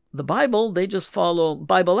the Bible, they just follow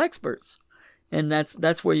Bible experts. And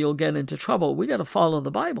that's where you'll get into trouble. We got to follow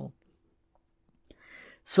the Bible.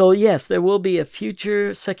 So yes, there will be a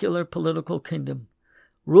future secular political kingdom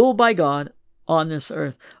ruled by God on this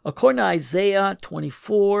earth. According to Isaiah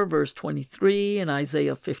 24, verse 23, and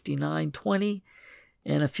Isaiah 59:20,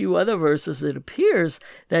 and a few other verses, it appears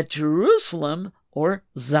that Jerusalem, or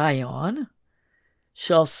Zion,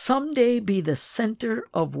 shall someday be the center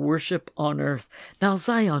of worship on earth. Now,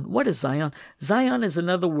 Zion, what is Zion? Zion is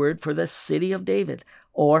another word for the city of David,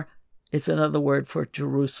 or it's another word for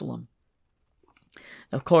Jerusalem.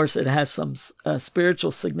 Of course, it has some spiritual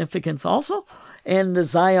significance also, and the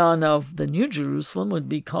Zion of the New Jerusalem would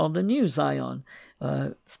be called the New Zion,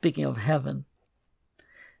 speaking of heaven.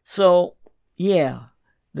 So, yeah,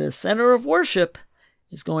 the center of worship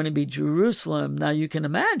is going to be Jerusalem. Now, you can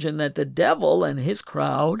imagine that the devil and his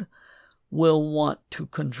crowd will want to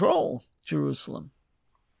control Jerusalem.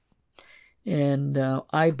 And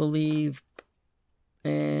I believe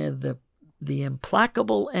the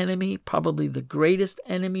implacable enemy, probably the greatest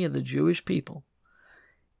enemy of the Jewish people,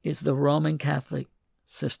 is the Roman Catholic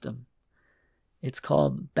system. It's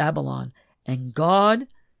called Babylon. And God,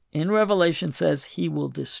 in Revelation, says he will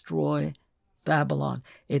destroy Babylon.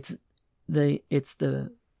 It's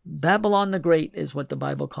the Babylon the Great is what the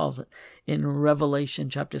Bible calls it in Revelation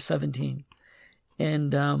chapter 17.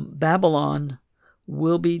 And Babylon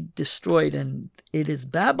will be destroyed. And it is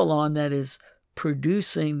Babylon that is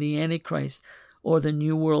producing the Antichrist, or the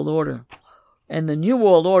New World Order. And the New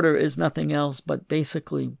World Order is nothing else but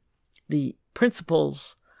basically the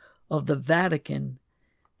principles of the Vatican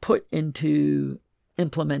put into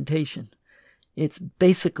implementation. It's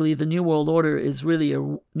basically, the New World Order is really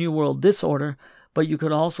a New World disorder, but you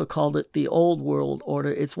could also call it the Old World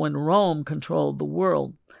Order. It's when Rome controlled the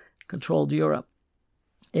world, controlled Europe.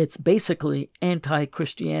 It's basically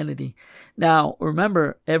anti-Christianity. Now,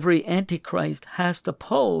 remember, every Antichrist has to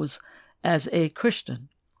pose as a Christian.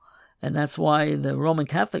 And that's why the Roman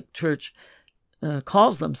Catholic Church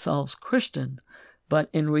calls themselves Christian. But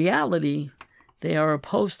in reality, they are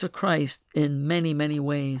opposed to Christ in many, many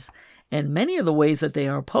ways. And many of the ways that they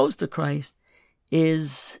are opposed to Christ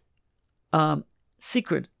is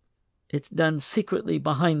secret. It's done secretly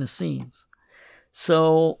behind the scenes.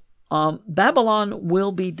 So Babylon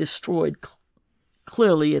will be destroyed.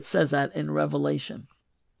 Clearly, it says that in Revelation,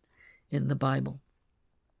 in the Bible.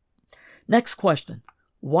 Next question.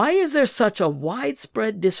 Why is there such a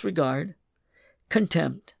widespread disregard,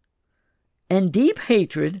 contempt, and deep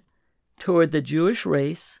hatred toward the Jewish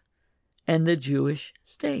race and the Jewish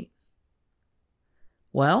state?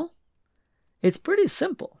 Well, it's pretty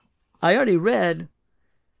simple. I already read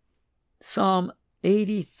Psalm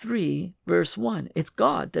 83, verse 1. It's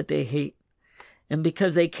God that they hate. And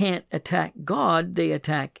because they can't attack God, they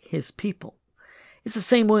attack his people. It's the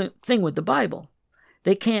same thing with the Bible.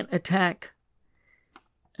 They can't attack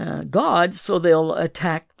God, so they'll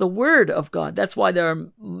attack the Word of God. That's why there are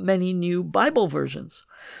many new Bible versions.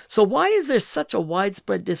 So why is there such a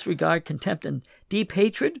widespread disregard, contempt, and deep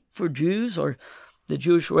hatred for Jews or the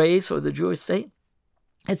Jewish race or the Jewish state?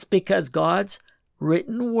 It's because God's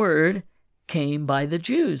written word came by the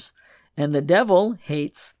Jews, and the devil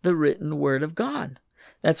hates the written word of God.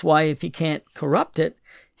 That's why if he can't corrupt it,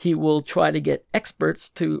 he will try to get experts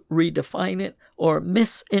to redefine it or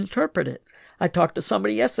misinterpret it. I talked to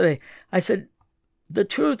somebody yesterday. I said, the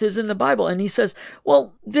truth is in the Bible. And he says,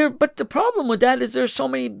 well, but the problem with that is there's so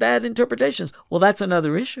many bad interpretations. Well, that's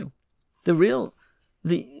another issue. The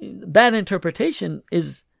bad interpretation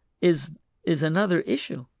is another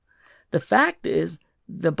issue. The fact is,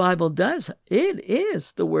 the Bible it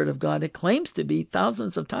is the Word of God. It claims to be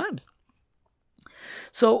thousands of times.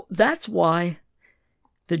 So that's why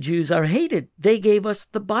the Jews are hated. They gave us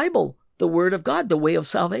the Bible, the Word of God, the way of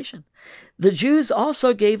salvation. The Jews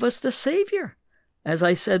also gave us the Savior. As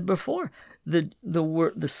I said before, the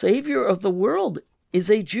Savior of the world is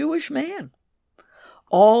a Jewish man.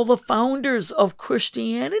 All the founders of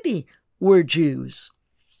Christianity were Jews.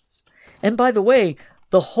 And by the way,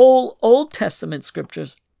 the whole Old Testament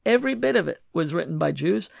scriptures, every bit of it was written by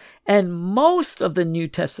Jews. And most of the New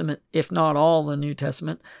Testament, if not all the New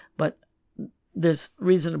Testament, but there's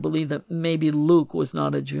reason to believe that maybe Luke was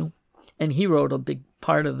not a Jew, and he wrote a big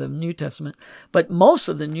part of the New Testament. But most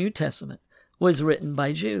of the New Testament was written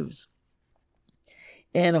by Jews.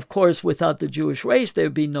 And of course, without the Jewish race, there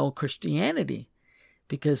would be no Christianity,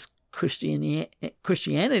 because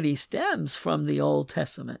Christianity stems from the Old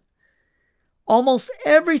Testament. Almost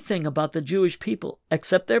everything about the Jewish people,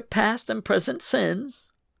 except their past and present sins,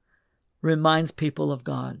 reminds people of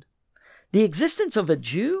God. The existence of a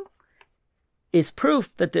Jew is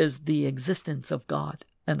proof that there's the existence of God,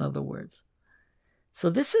 in other words. So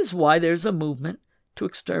this is why there's a movement to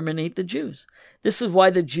exterminate the Jews. This is why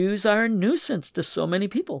the Jews are a nuisance to so many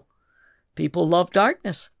people. People love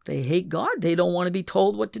darkness. They hate God. They don't want to be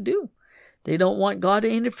told what to do. They don't want God to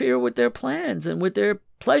interfere with their plans and with their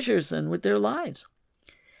pleasures and with their lives.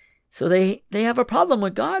 So they have a problem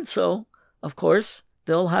with God. So, of course,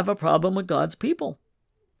 they'll have a problem with God's people.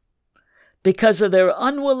 Because of their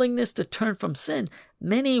unwillingness to turn from sin,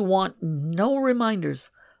 many want no reminders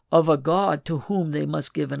of a God to whom they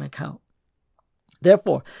must give an account.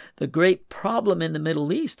 Therefore, the great problem in the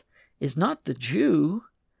Middle East is not the Jew,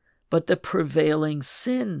 but the prevailing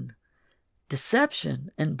sin,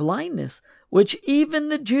 deception, and blindness, which even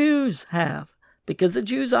the Jews have, because the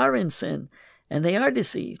Jews are in sin, and they are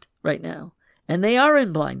deceived right now, and they are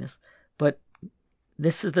in blindness. But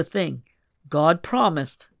this is the thing. God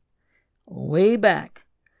promised way back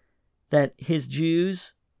that his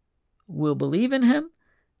Jews will believe in him,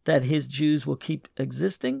 that his Jews will keep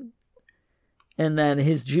existing, and that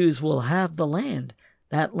his Jews will have the land,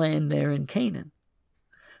 that land there in Canaan.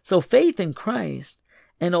 So faith in Christ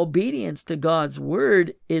and obedience to God's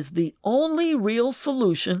word is the only real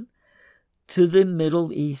solution to the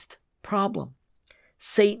Middle East problem.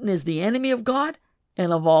 Satan is the enemy of God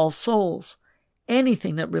and of all souls.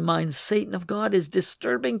 Anything that reminds Satan of God is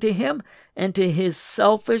disturbing to him and to his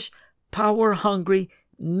selfish, power-hungry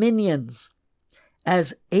minions.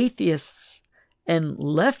 As atheists and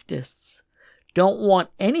leftists don't want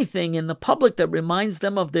anything in the public that reminds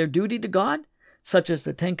them of their duty to God, such as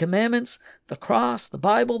the Ten Commandments, the cross, the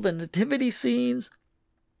Bible, the nativity scenes,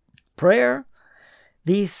 prayer,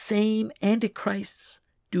 these same antichrists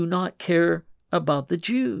do not care about the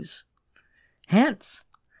Jews. Hence,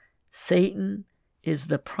 Satan is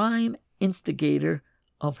the prime instigator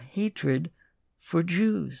of hatred for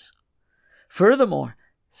Jews. Furthermore,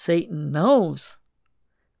 Satan knows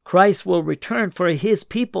Christ will return for his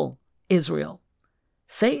people, Israel.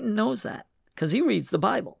 Satan knows that because he reads the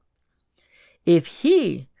Bible. If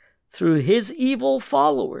he, through his evil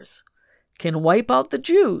followers, can wipe out the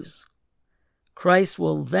Jews, Christ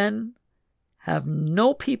will then have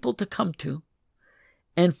no people to come to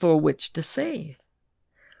and for which to save.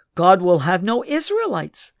 God will have no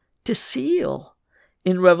Israelites to seal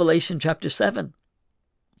in Revelation chapter 7,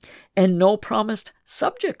 and no promised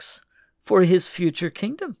subjects for his future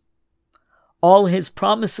kingdom. All his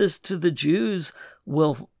promises to the Jews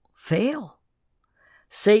will fail.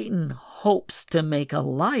 Satan hopes to make a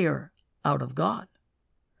liar out of God.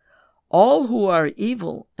 All who are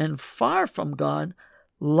evil and far from God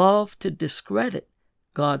love to discredit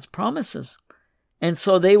God's promises, and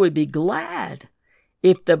so they would be glad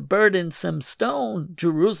if the burdensome stone,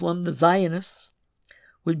 Jerusalem, the Zionists,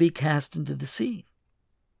 would be cast into the sea.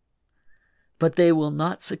 But they will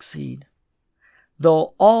not succeed,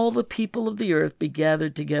 though all the people of the earth be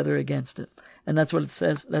gathered together against it. And that's what it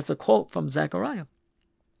says. That's a quote from Zechariah.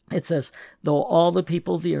 It says, though all the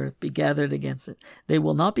people of the earth be gathered against it, they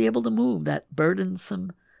will not be able to move that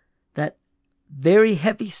burdensome, that very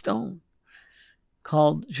heavy stone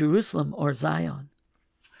called Jerusalem or Zion.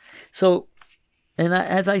 So, and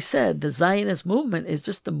as I said, the Zionist movement is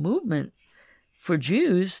just a movement for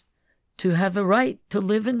Jews to have the right to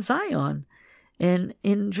live in Zion and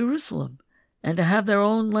in Jerusalem and to have their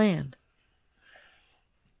own land.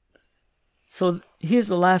 So here's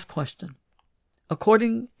the last question.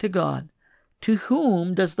 According to God, to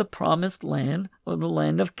whom does the promised land or the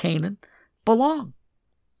land of Canaan belong?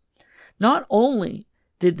 Not only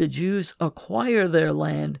did the Jews acquire their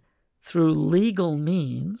land through legal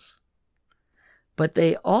means, but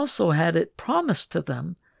they also had it promised to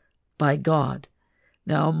them by God.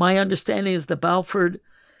 Now, my understanding is the Balfour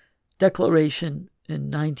Declaration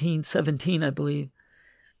in 1917, I believe,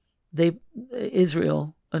 Great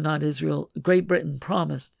Britain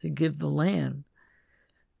promised to give the land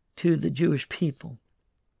to the Jewish people.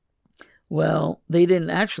 Well, they didn't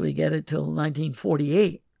actually get it till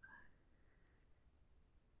 1948.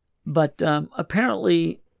 But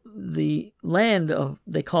apparently the land of,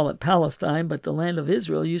 they call it Palestine, but the land of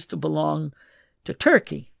Israel used to belong to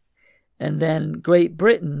Turkey. And then Great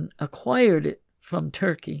Britain acquired it from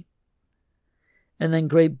Turkey. And then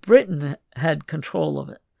Great Britain had control of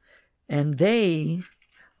it. And they,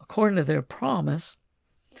 according to their promise,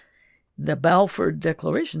 the Balfour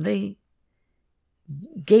Declaration, they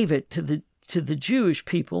gave it to the Jewish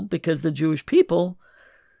people because the Jewish people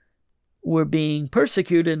were being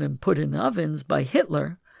persecuted and put in ovens by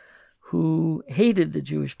Hitler, who hated the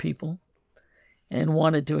Jewish people and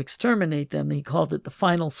wanted to exterminate them. He called it the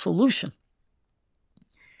final solution.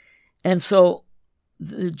 And so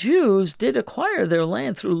the Jews did acquire their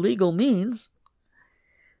land through legal means,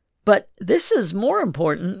 but this is more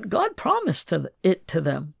important. God promised it to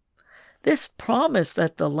them. This promise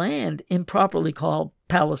that the land, improperly called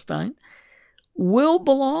Palestine, will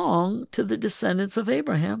belong to the descendants of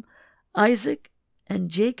Abraham, Isaac, and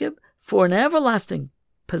Jacob for an everlasting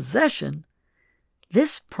possession.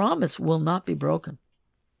 This promise will not be broken.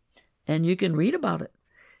 And you can read about it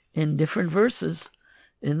in different verses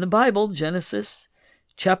in the Bible, Genesis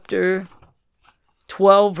chapter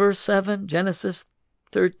 12, verse 7, Genesis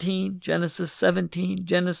 13, Genesis 17,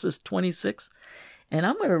 Genesis 26. And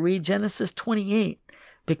I'm going to read Genesis 28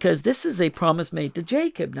 because this is a promise made to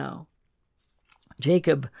Jacob now.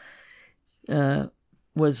 Jacob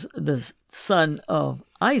was the son of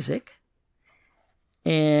Isaac,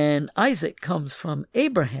 and Isaac comes from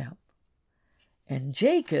Abraham. And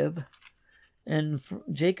Jacob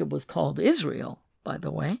was called Israel, by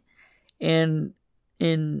the way. And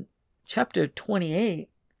in chapter 28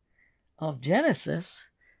 of Genesis,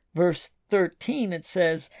 verse 13, it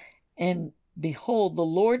says, "And behold, the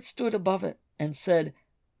Lord stood above it and said,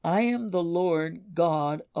 I am the Lord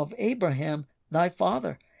God of Abraham thy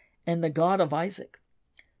father, and the God of Isaac.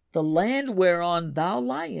 The land whereon thou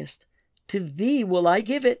liest, to thee will I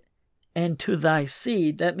give it, and to thy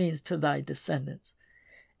seed," that means to thy descendants,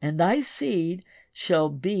 "and thy seed shall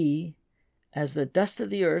be as the dust of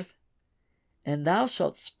the earth, and thou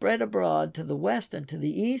shalt spread abroad to the west and to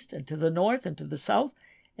the east and to the north and to the south,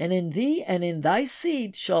 and in thee and in thy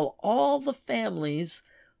seed shall all the families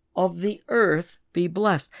of the earth be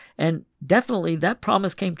blessed." And definitely that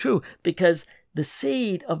promise came true, because the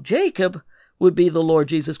seed of Jacob would be the Lord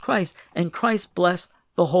Jesus Christ, and Christ blessed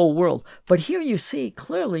the whole world. But here you see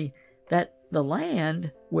clearly that the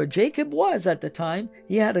land where Jacob was at the time,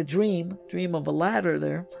 he had a dream of a ladder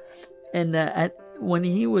there, and when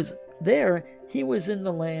he was there, he was in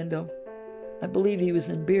the land of, I believe he was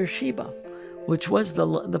in Beersheba, which was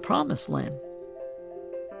the promised land.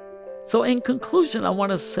 So in conclusion, I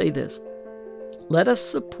want to say this. Let us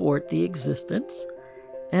support the existence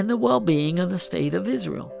and the well-being of the state of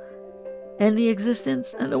Israel, and the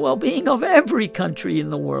existence and the well-being of every country in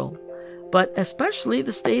the world, but especially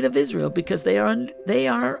the state of Israel, because they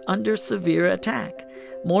are under severe attack,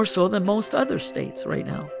 more so than most other states right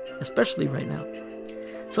now, especially right now.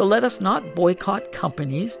 So let us not boycott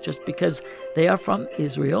companies just because they are from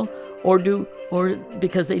Israel, or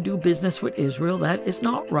because they do business with Israel. That is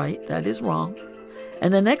not right. That is wrong.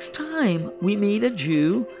 And the next time we meet a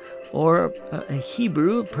Jew or a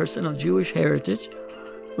Hebrew, a person of Jewish heritage,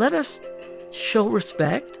 let us show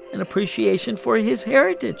respect and appreciation for his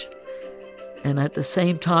heritage. And at the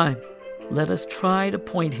same time, let us try to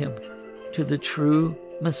point him to the true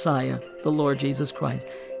Messiah, the Lord Jesus Christ.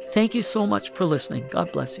 Thank you so much for listening.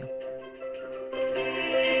 God bless you.